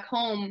moved back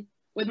home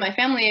with my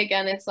family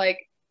again, it's like,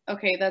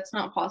 okay, that's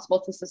not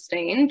possible to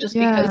sustain, just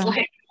because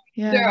like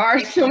there are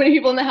so many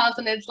people in the house,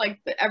 and it's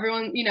like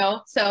everyone, you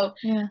know. So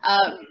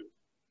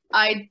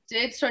I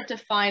did start to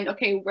find,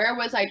 okay, where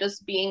was I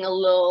just being a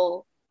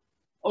little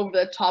over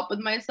the top with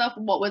myself?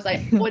 What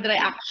did I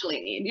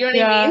actually need? You know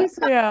what I mean?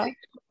 So,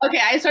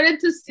 okay, I started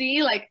to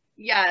see like,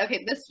 yeah,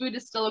 okay, this food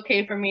is still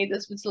okay for me.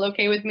 This food's still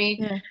okay with me.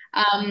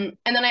 And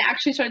then I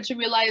actually started to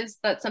realize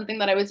that something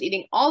that I was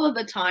eating all of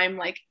the time,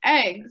 like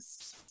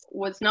eggs,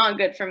 was not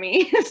good for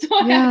me. So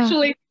I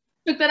actually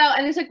took that out,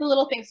 and it's like the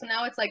little things. So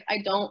now it's like, I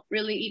don't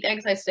really eat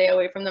eggs. I stay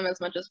away from them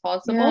as much as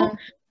possible,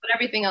 but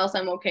everything else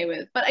I'm okay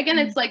with. But again,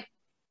 it's like,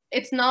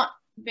 it's not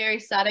very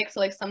static. So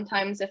like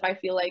sometimes if I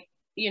feel like,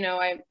 you know,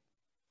 I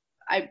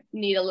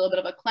need a little bit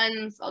of a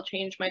cleanse, I'll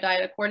change my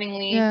diet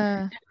accordingly.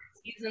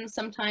 Seasons,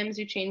 sometimes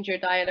you change your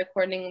diet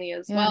accordingly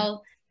as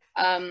well.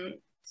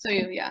 So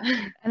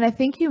and I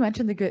think you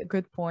mentioned a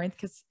good point,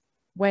 because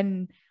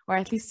when, or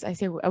at least I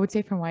would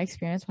say from my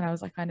experience, when I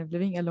was like kind of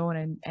living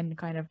alone and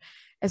kind of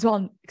as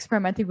well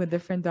experimenting with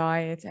different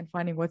diets and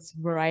finding what's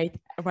the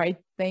right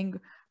thing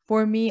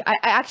for me. I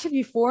actually,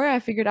 before I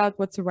figured out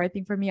what's the right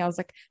thing for me, I was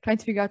like trying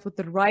to figure out what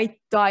the right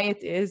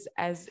diet is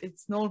as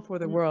it's known for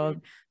the world,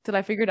 till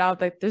I figured out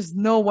that there's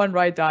no one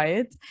right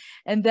diet.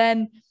 And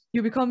then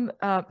you start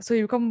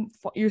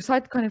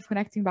kind of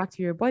connecting back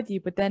to your body.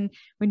 But then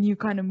when you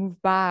kind of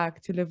move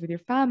back to live with your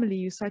family,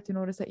 you start to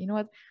notice that, you know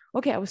what,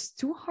 okay, I was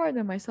too hard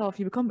on myself.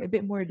 You become a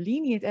bit more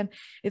lenient, and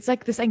it's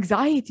like this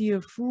anxiety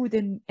of food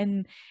and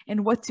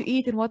what to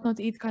eat and what not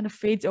to eat kind of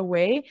fades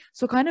away.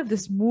 So kind of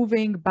this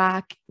moving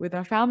back with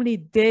our family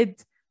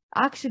did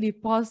actually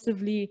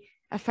positively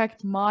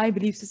affect my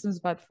belief systems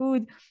about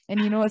food. And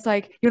you know, it's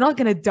like, you're not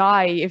gonna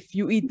die if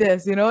you eat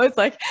this, you know, it's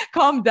like,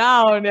 calm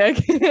down,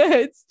 like,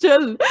 it's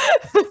chill.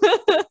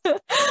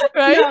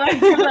 Right? No,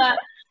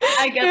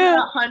 I get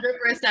that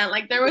 100%.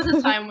 Like there was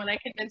a time when I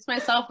convinced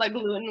myself like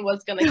gluten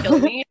was gonna kill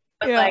me.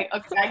 But like,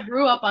 okay, I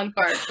grew up on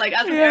carbs. Like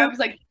as an Arab, I was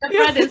like, pita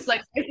bread is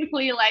like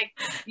basically like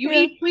you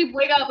eat, sleep,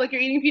 wake up, like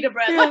you're eating pita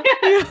bread. Like,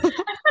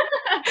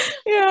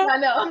 I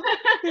know.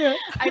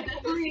 I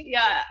definitely,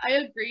 I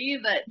agree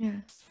that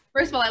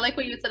first of all, I like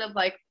what you said of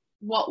like,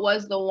 what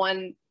was the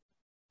one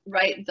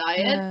right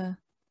diet?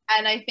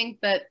 And I think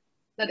that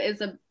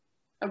is a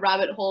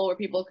rabbit hole where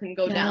people can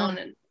go down,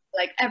 and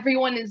like,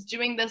 everyone is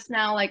doing this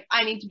now, like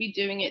I need to be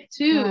doing it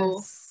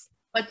too.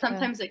 But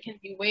sometimes it can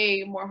be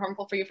way more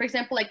harmful for you. For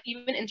example, like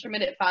even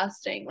intermittent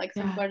fasting, like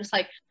some people are just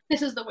like,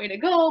 this is the way to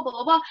go, blah,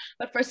 blah, blah.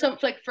 But for some,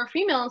 like for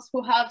females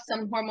who have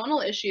some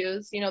hormonal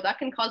issues, you know, that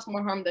can cause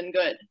more harm than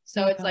good.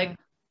 So it's like,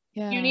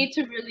 you need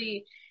to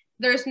really,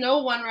 there's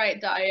no one right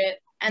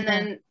diet. And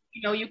then,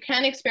 you know, you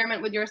can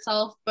experiment with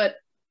yourself, but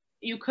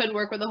you could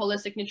work with a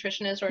holistic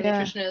nutritionist or a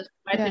nutritionist,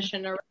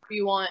 dietitian, or whatever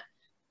you want,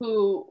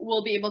 who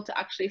will be able to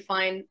actually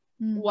find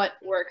what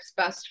works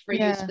best for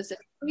you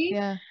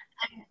specifically.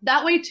 And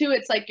that way too,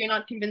 it's like, you're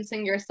not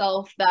convincing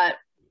yourself that,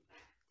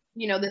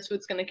 you know, this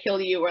food's going to kill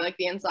you, or like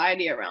the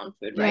anxiety around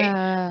food, right?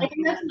 I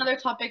think that's another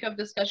topic of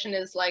discussion,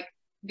 is like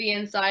the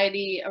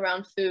anxiety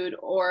around food,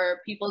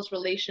 or people's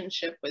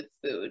relationship with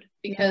food,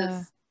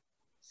 because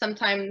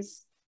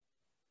sometimes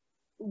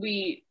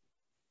we're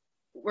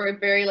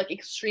very like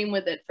extreme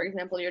with it. For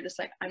example, you're just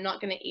like, I'm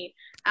not going to eat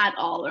at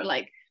all, or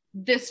like,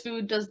 this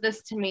food does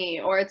this to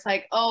me, or it's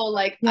like, oh,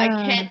 like I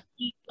can't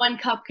eat one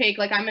cupcake,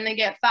 like I'm gonna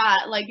get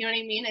fat, like, you know what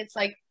I mean? It's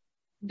like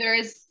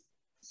there's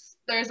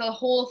a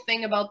whole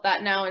thing about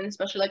that now, and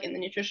especially like in the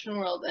nutrition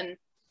world. And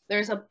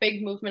there's a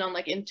big movement on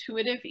like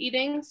intuitive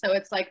eating. So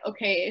it's like,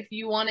 okay, if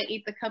you want to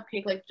eat the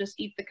cupcake, like just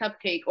eat the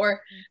cupcake,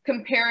 or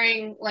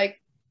comparing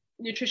like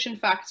nutrition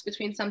facts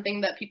between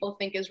something that people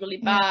think is really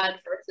bad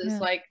versus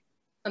like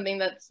something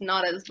that's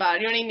not as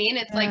bad. You know what I mean?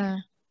 It's like,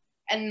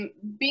 and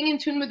being in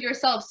tune with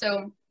yourself.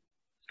 So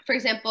for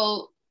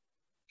example,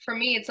 for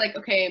me, it's like,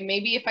 okay,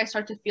 maybe if I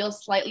start to feel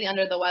slightly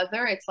under the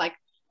weather, it's like,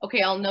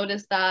 okay, I'll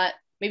notice that,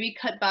 maybe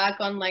cut back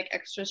on like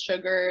extra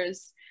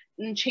sugars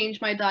and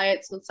change my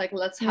diet. So it's like,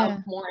 let's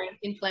have more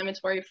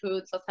inflammatory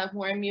foods, let's have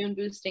more immune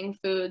boosting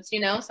foods, you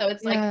know? So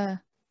it's like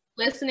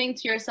listening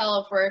to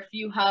yourself, or if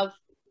you have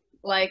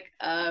like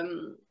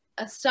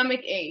a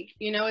stomach ache,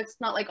 you know, it's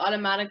not like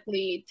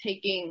automatically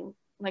taking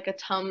like a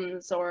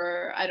Tums,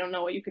 or I don't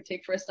know what you could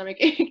take for a stomach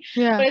ache.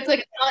 But it's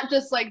like not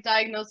just like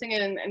diagnosing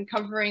it and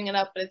covering it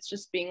up, but it's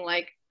just being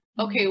like,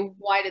 okay,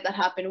 why did that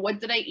happen? What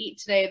did I eat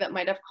today that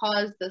might have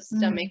caused this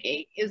stomach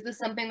ache? Is this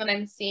something that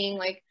I'm seeing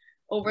like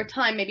over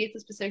time? Maybe it's a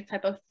specific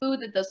type of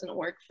food that doesn't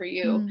work for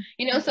you,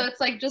 you know? So it's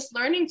like just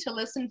learning to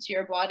listen to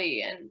your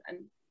body and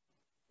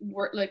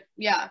work, like,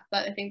 that,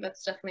 I think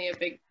that's definitely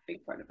a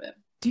big part of it.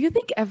 Do you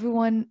think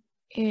everyone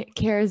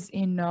cares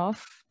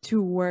enough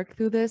to work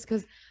through this?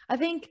 Because I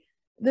think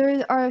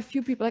there are a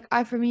few people,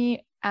 like for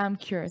me, I'm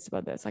curious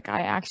about this. Like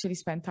I actually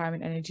spend time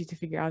and energy to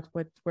figure out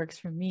what works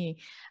for me.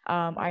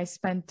 I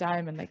spend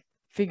time and like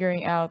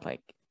figuring out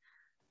like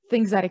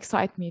things that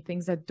excite me,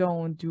 things that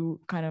don't,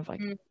 do kind of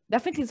like,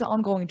 definitely it's an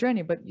ongoing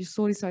journey, but you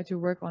slowly start to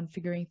work on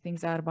figuring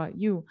things out about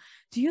you.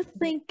 Do you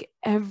think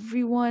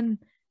everyone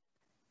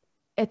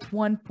at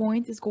one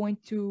point is going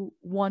to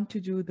want to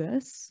do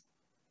this?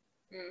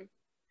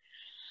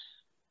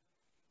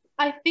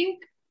 I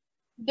think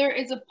there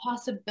is a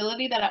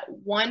possibility that at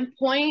one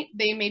point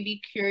they may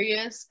be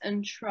curious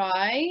and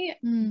try,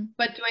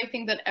 but do I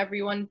think that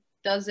everyone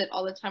does it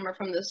all the time or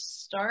from the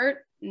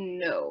start?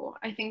 No.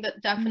 I think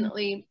that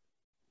definitely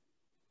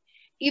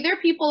either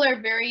people are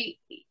very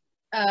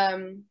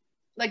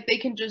like they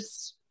can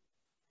just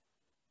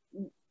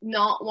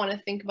not want to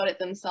think about it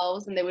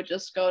themselves, and they would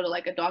just go to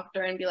like a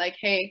doctor and be like,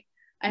 hey,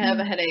 I have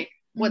a headache,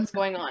 what's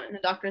going on? And the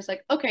doctor's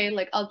like, okay,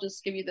 like I'll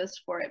just give you this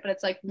for it. But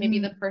it's like maybe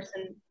the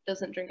person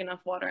doesn't drink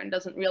enough water and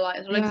doesn't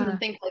realize, or like doesn't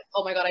think like,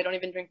 oh my god, I don't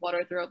even drink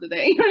water throughout the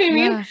day. You know what I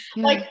mean?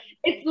 Like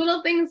it's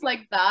little things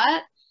like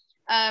that.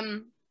 I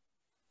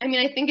mean,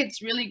 I think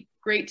it's really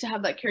great to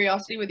have that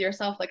curiosity with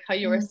yourself, like how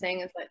you were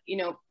saying, is that, you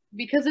know,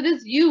 because it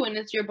is you and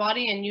it's your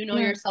body and you know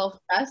yourself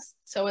best.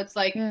 So it's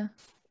like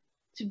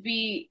to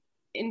be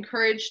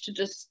encouraged to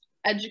just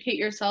educate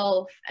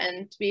yourself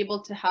and to be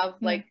able to have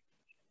like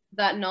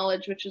that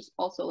knowledge, which is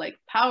also like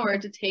power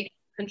to take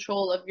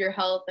control of your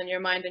health and your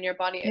mind and your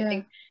body, I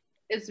think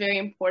is very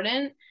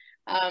important.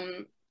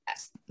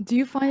 Do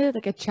you find it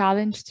like a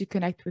challenge to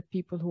connect with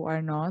people who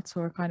are not,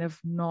 or kind of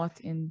not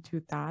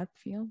into that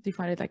field? Do you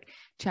find it like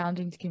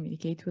challenging to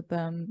communicate with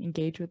them,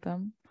 engage with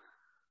them?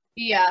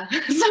 Yeah,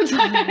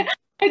 sometimes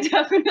I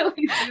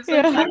definitely do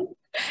sometimes.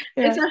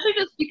 Especially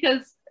just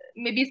because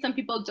maybe some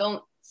people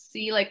don't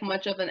see like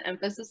much of an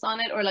emphasis on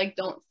it, or like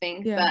don't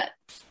think that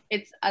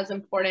it's as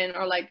important,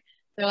 or like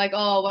they're like,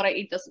 oh, what I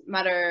eat doesn't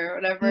matter or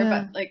whatever.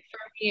 But like for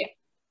me,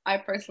 I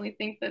personally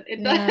think that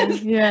it does.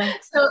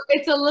 So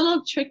it's a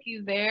little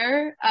tricky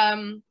there.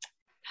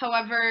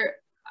 However,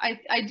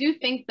 I do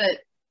think that,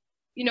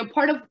 you know,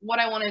 part of what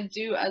I want to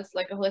do as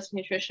like a holistic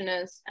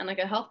nutritionist and like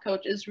a health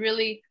coach is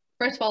really,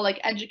 first of all, like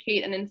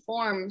educate and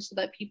inform so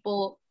that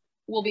people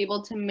will be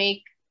able to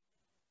make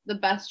the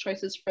best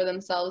choices for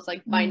themselves,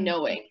 like by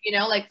knowing, you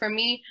know, like for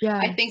me,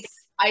 I think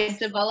I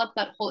developed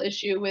that whole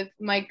issue with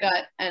my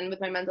gut and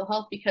with my mental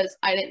health because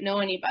I didn't know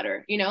any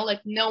better, you know, like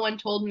no one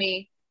told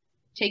me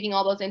taking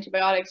all those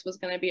antibiotics was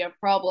going to be a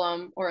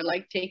problem, or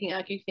like taking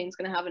Accutane is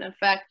going to have an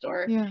effect,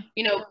 or,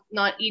 you know,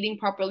 not eating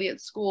properly at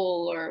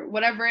school or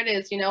whatever it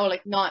is, you know,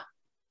 like not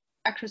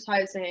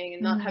exercising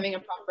and not having a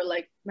proper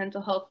like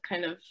mental health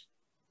kind of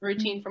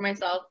routine for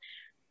myself.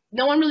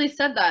 No one really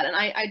said that, and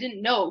I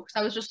didn't know because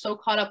I was just so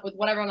caught up with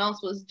what everyone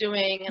else was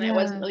doing, and I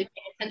wasn't really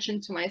paying attention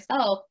to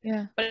myself.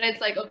 But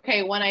it's like,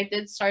 okay, when I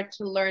did start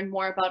to learn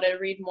more about it,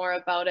 read more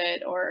about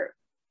it, or,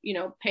 you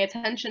know, pay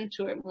attention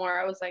to it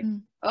more, I was like,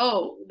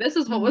 oh, this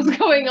is what was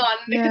going on.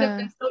 It could have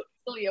been so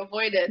easily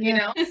avoided, you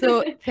know?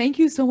 So thank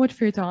you so much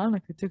for your time.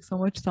 Like it took so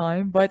much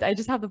time, but I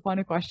just have the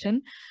final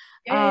question.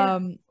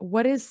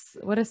 What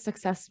does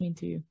success mean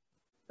to you?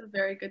 That's a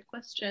very good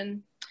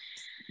question.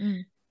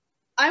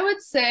 I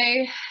would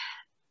say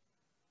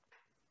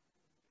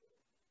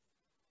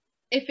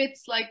if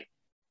it's like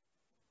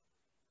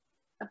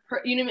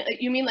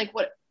you mean like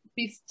what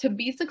to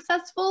be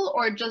successful,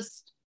 or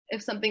just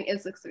if something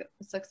is a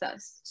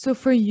success? So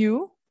for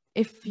you,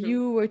 if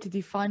you were to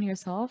define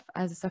yourself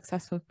as a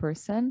successful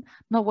person,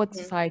 not what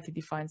society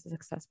defines as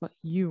success, but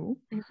you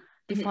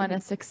define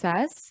as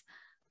success,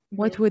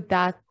 what would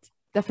that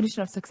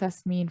definition of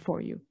success mean for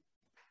you?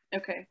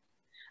 Okay.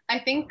 I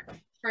think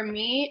for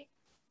me,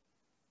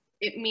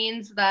 it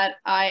means that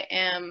I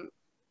am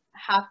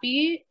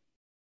happy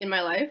in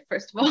my life,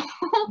 first of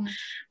all.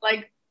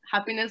 Like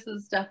happiness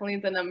is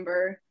definitely the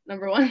number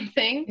one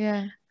thing.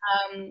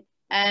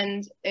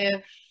 And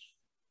if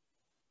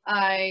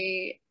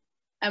I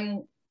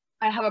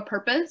have a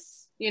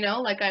purpose, you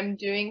know, like I'm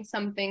doing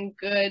something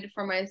good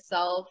for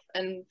myself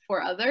and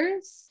for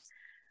others,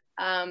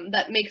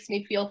 that makes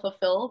me feel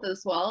fulfilled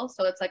as well.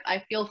 So it's like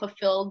I feel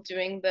fulfilled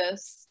doing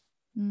this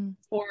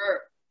for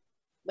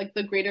like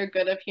the greater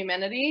good of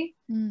humanity.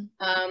 And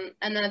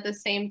then at the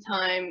same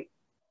time,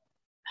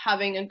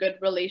 having a good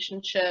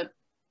relationship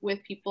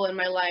with people in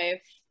my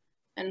life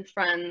and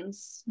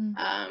friends,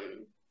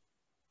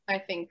 I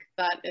think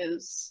that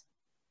is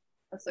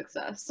a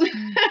success.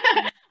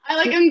 I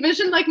like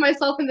envision like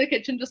myself in the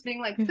kitchen just being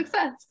like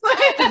success.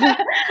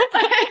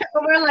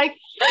 Or like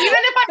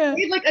even if I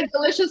made like a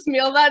delicious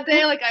meal that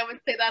day, like I would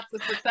say that's a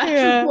success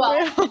as well.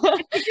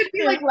 It could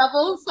be like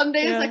levels. Some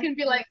days I can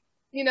be like,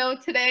 you know,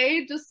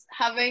 today just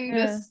having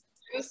this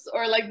juice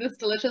or like this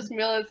delicious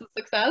meal is a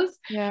success.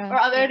 Or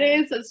other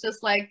days it's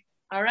just like,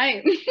 all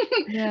right,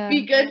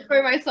 be good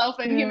for myself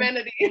and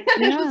humanity.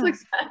 It's a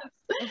success.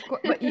 Of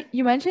course. But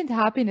you mentioned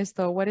happiness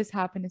though. What does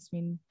happiness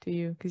mean to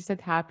you? Because you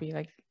said happy,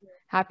 like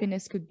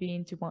happiness could be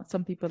into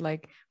some people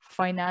like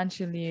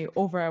financially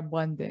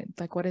overabundant.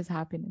 Like what is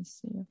happiness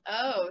to you?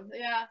 Oh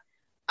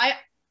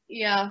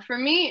yeah. For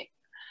me,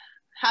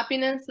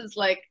 happiness is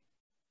like,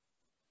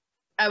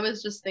 I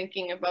was just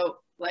thinking about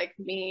like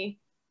me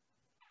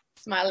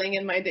smiling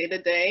in my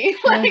day-to-day,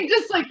 like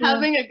just like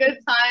having a good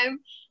time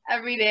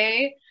every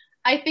day.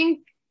 I think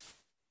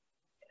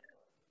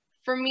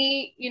for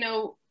me, you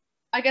know,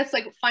 I guess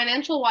like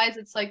financial wise,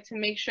 it's like to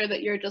make sure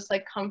that you're just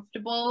like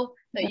comfortable,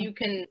 that you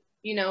can,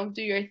 you know,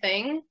 do your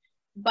thing.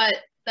 But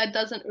that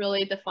doesn't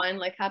really define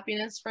like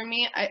happiness for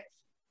me. I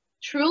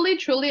truly,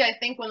 I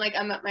think when like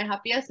I'm at my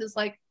happiest is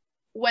like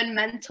when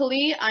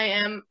mentally I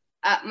am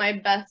at my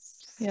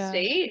best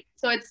state.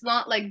 So it's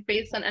not like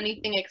based on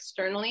anything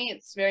externally.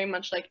 It's very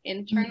much like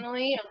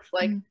internally of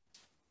like,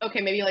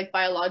 okay, maybe like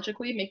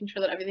biologically making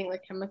sure that everything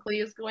like chemically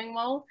is going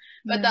well,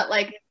 but that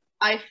like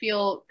I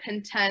feel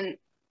content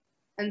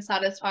and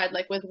satisfied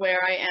like with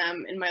where I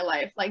am in my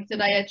life. Like, did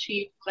I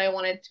achieve what I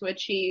wanted to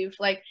achieve?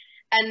 Like,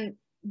 and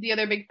the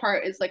other big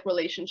part is like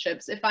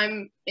relationships. If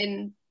I'm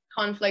in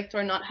conflict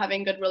or not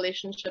having good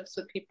relationships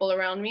with people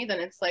around me, then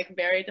it's like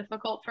very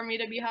difficult for me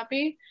to be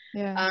happy.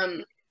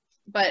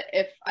 But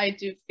if I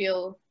do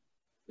feel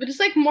just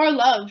like more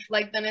love,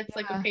 like then it's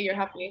like, okay, you're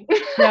happy.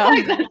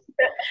 Like,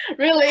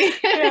 really.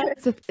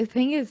 So the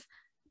thing is,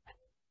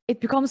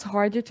 it becomes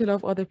harder to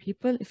love other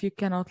people if you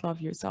cannot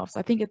love yourself. So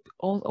I think it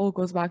all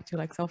goes back to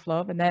like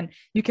self-love, and then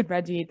you can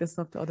radiate this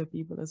stuff to other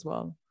people as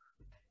well.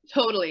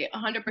 Totally,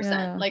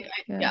 100%. Like,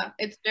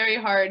 it's very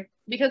hard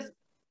because,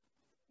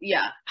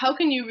 how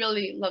can you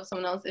really love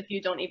someone else if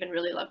you don't even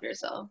really love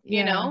yourself,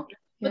 you know?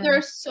 But there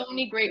are so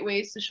many great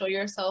ways to show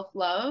yourself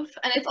love.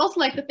 And it's also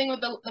like the thing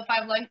with the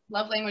 5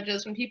 love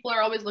languages, when people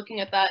are always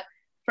looking at that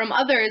from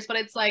others, but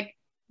it's like,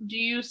 do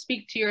you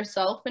speak to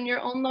yourself in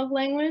your own love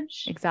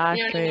language?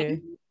 Exactly. You know what I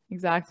mean?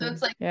 Exactly. So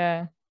it's like,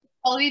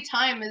 quality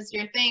time is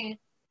your thing.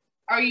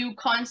 Are you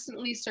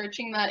constantly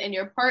searching that in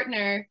your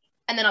partner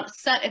and then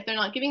upset if they're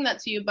not giving that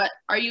to you? But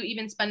are you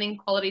even spending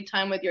quality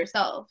time with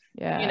yourself?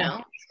 You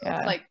know? So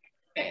it's like,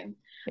 okay.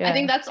 I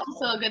think that's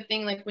also a good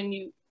thing. Like when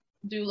you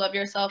do love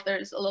yourself,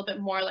 there's a little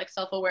bit more like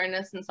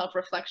self-awareness and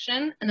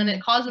self-reflection, and then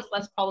it causes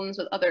less problems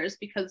with others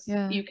because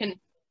you can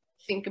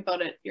think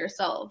about it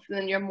yourself, and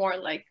then you're more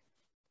like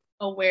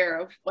aware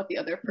of what the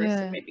other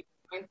person may be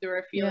going through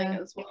or feeling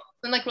as well.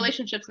 And like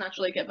relationships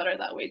naturally get better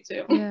that way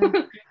too.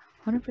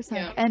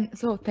 100%. And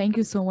so thank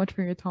you so much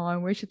for your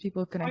time. Where should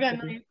people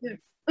connect with you?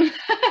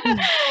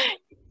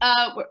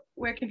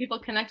 Where can people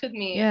connect with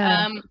me?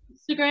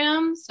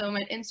 Instagram. So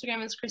my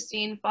Instagram is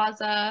Kristine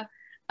Faza,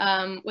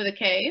 with a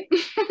K.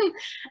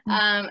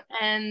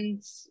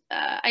 And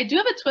I do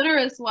have a Twitter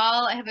as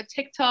well. I have a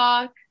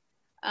TikTok,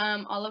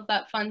 all of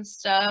that fun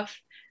stuff.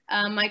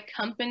 My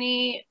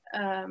company,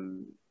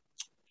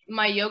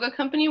 my yoga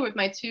company with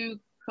my 2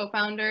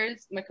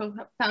 co-founders, my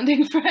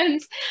co-founding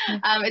friends,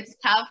 it's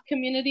TAV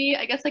Community.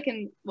 I guess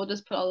we'll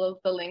just put all of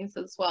the links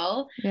as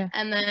well.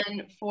 And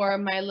then for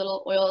my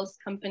little oils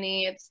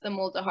company, it's the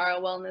Muldahara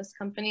Wellness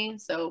Company,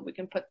 so we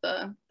can put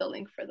the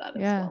link for that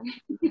as well.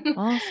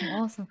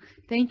 Awesome.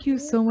 Thank you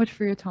so much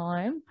for your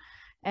time.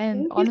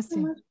 And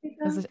honestly,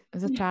 as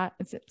a chat,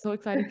 it's so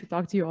exciting to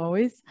talk to you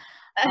always.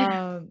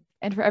 And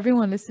for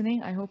everyone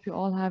listening, I hope you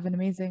all have an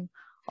amazing,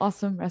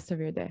 awesome rest of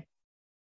your day.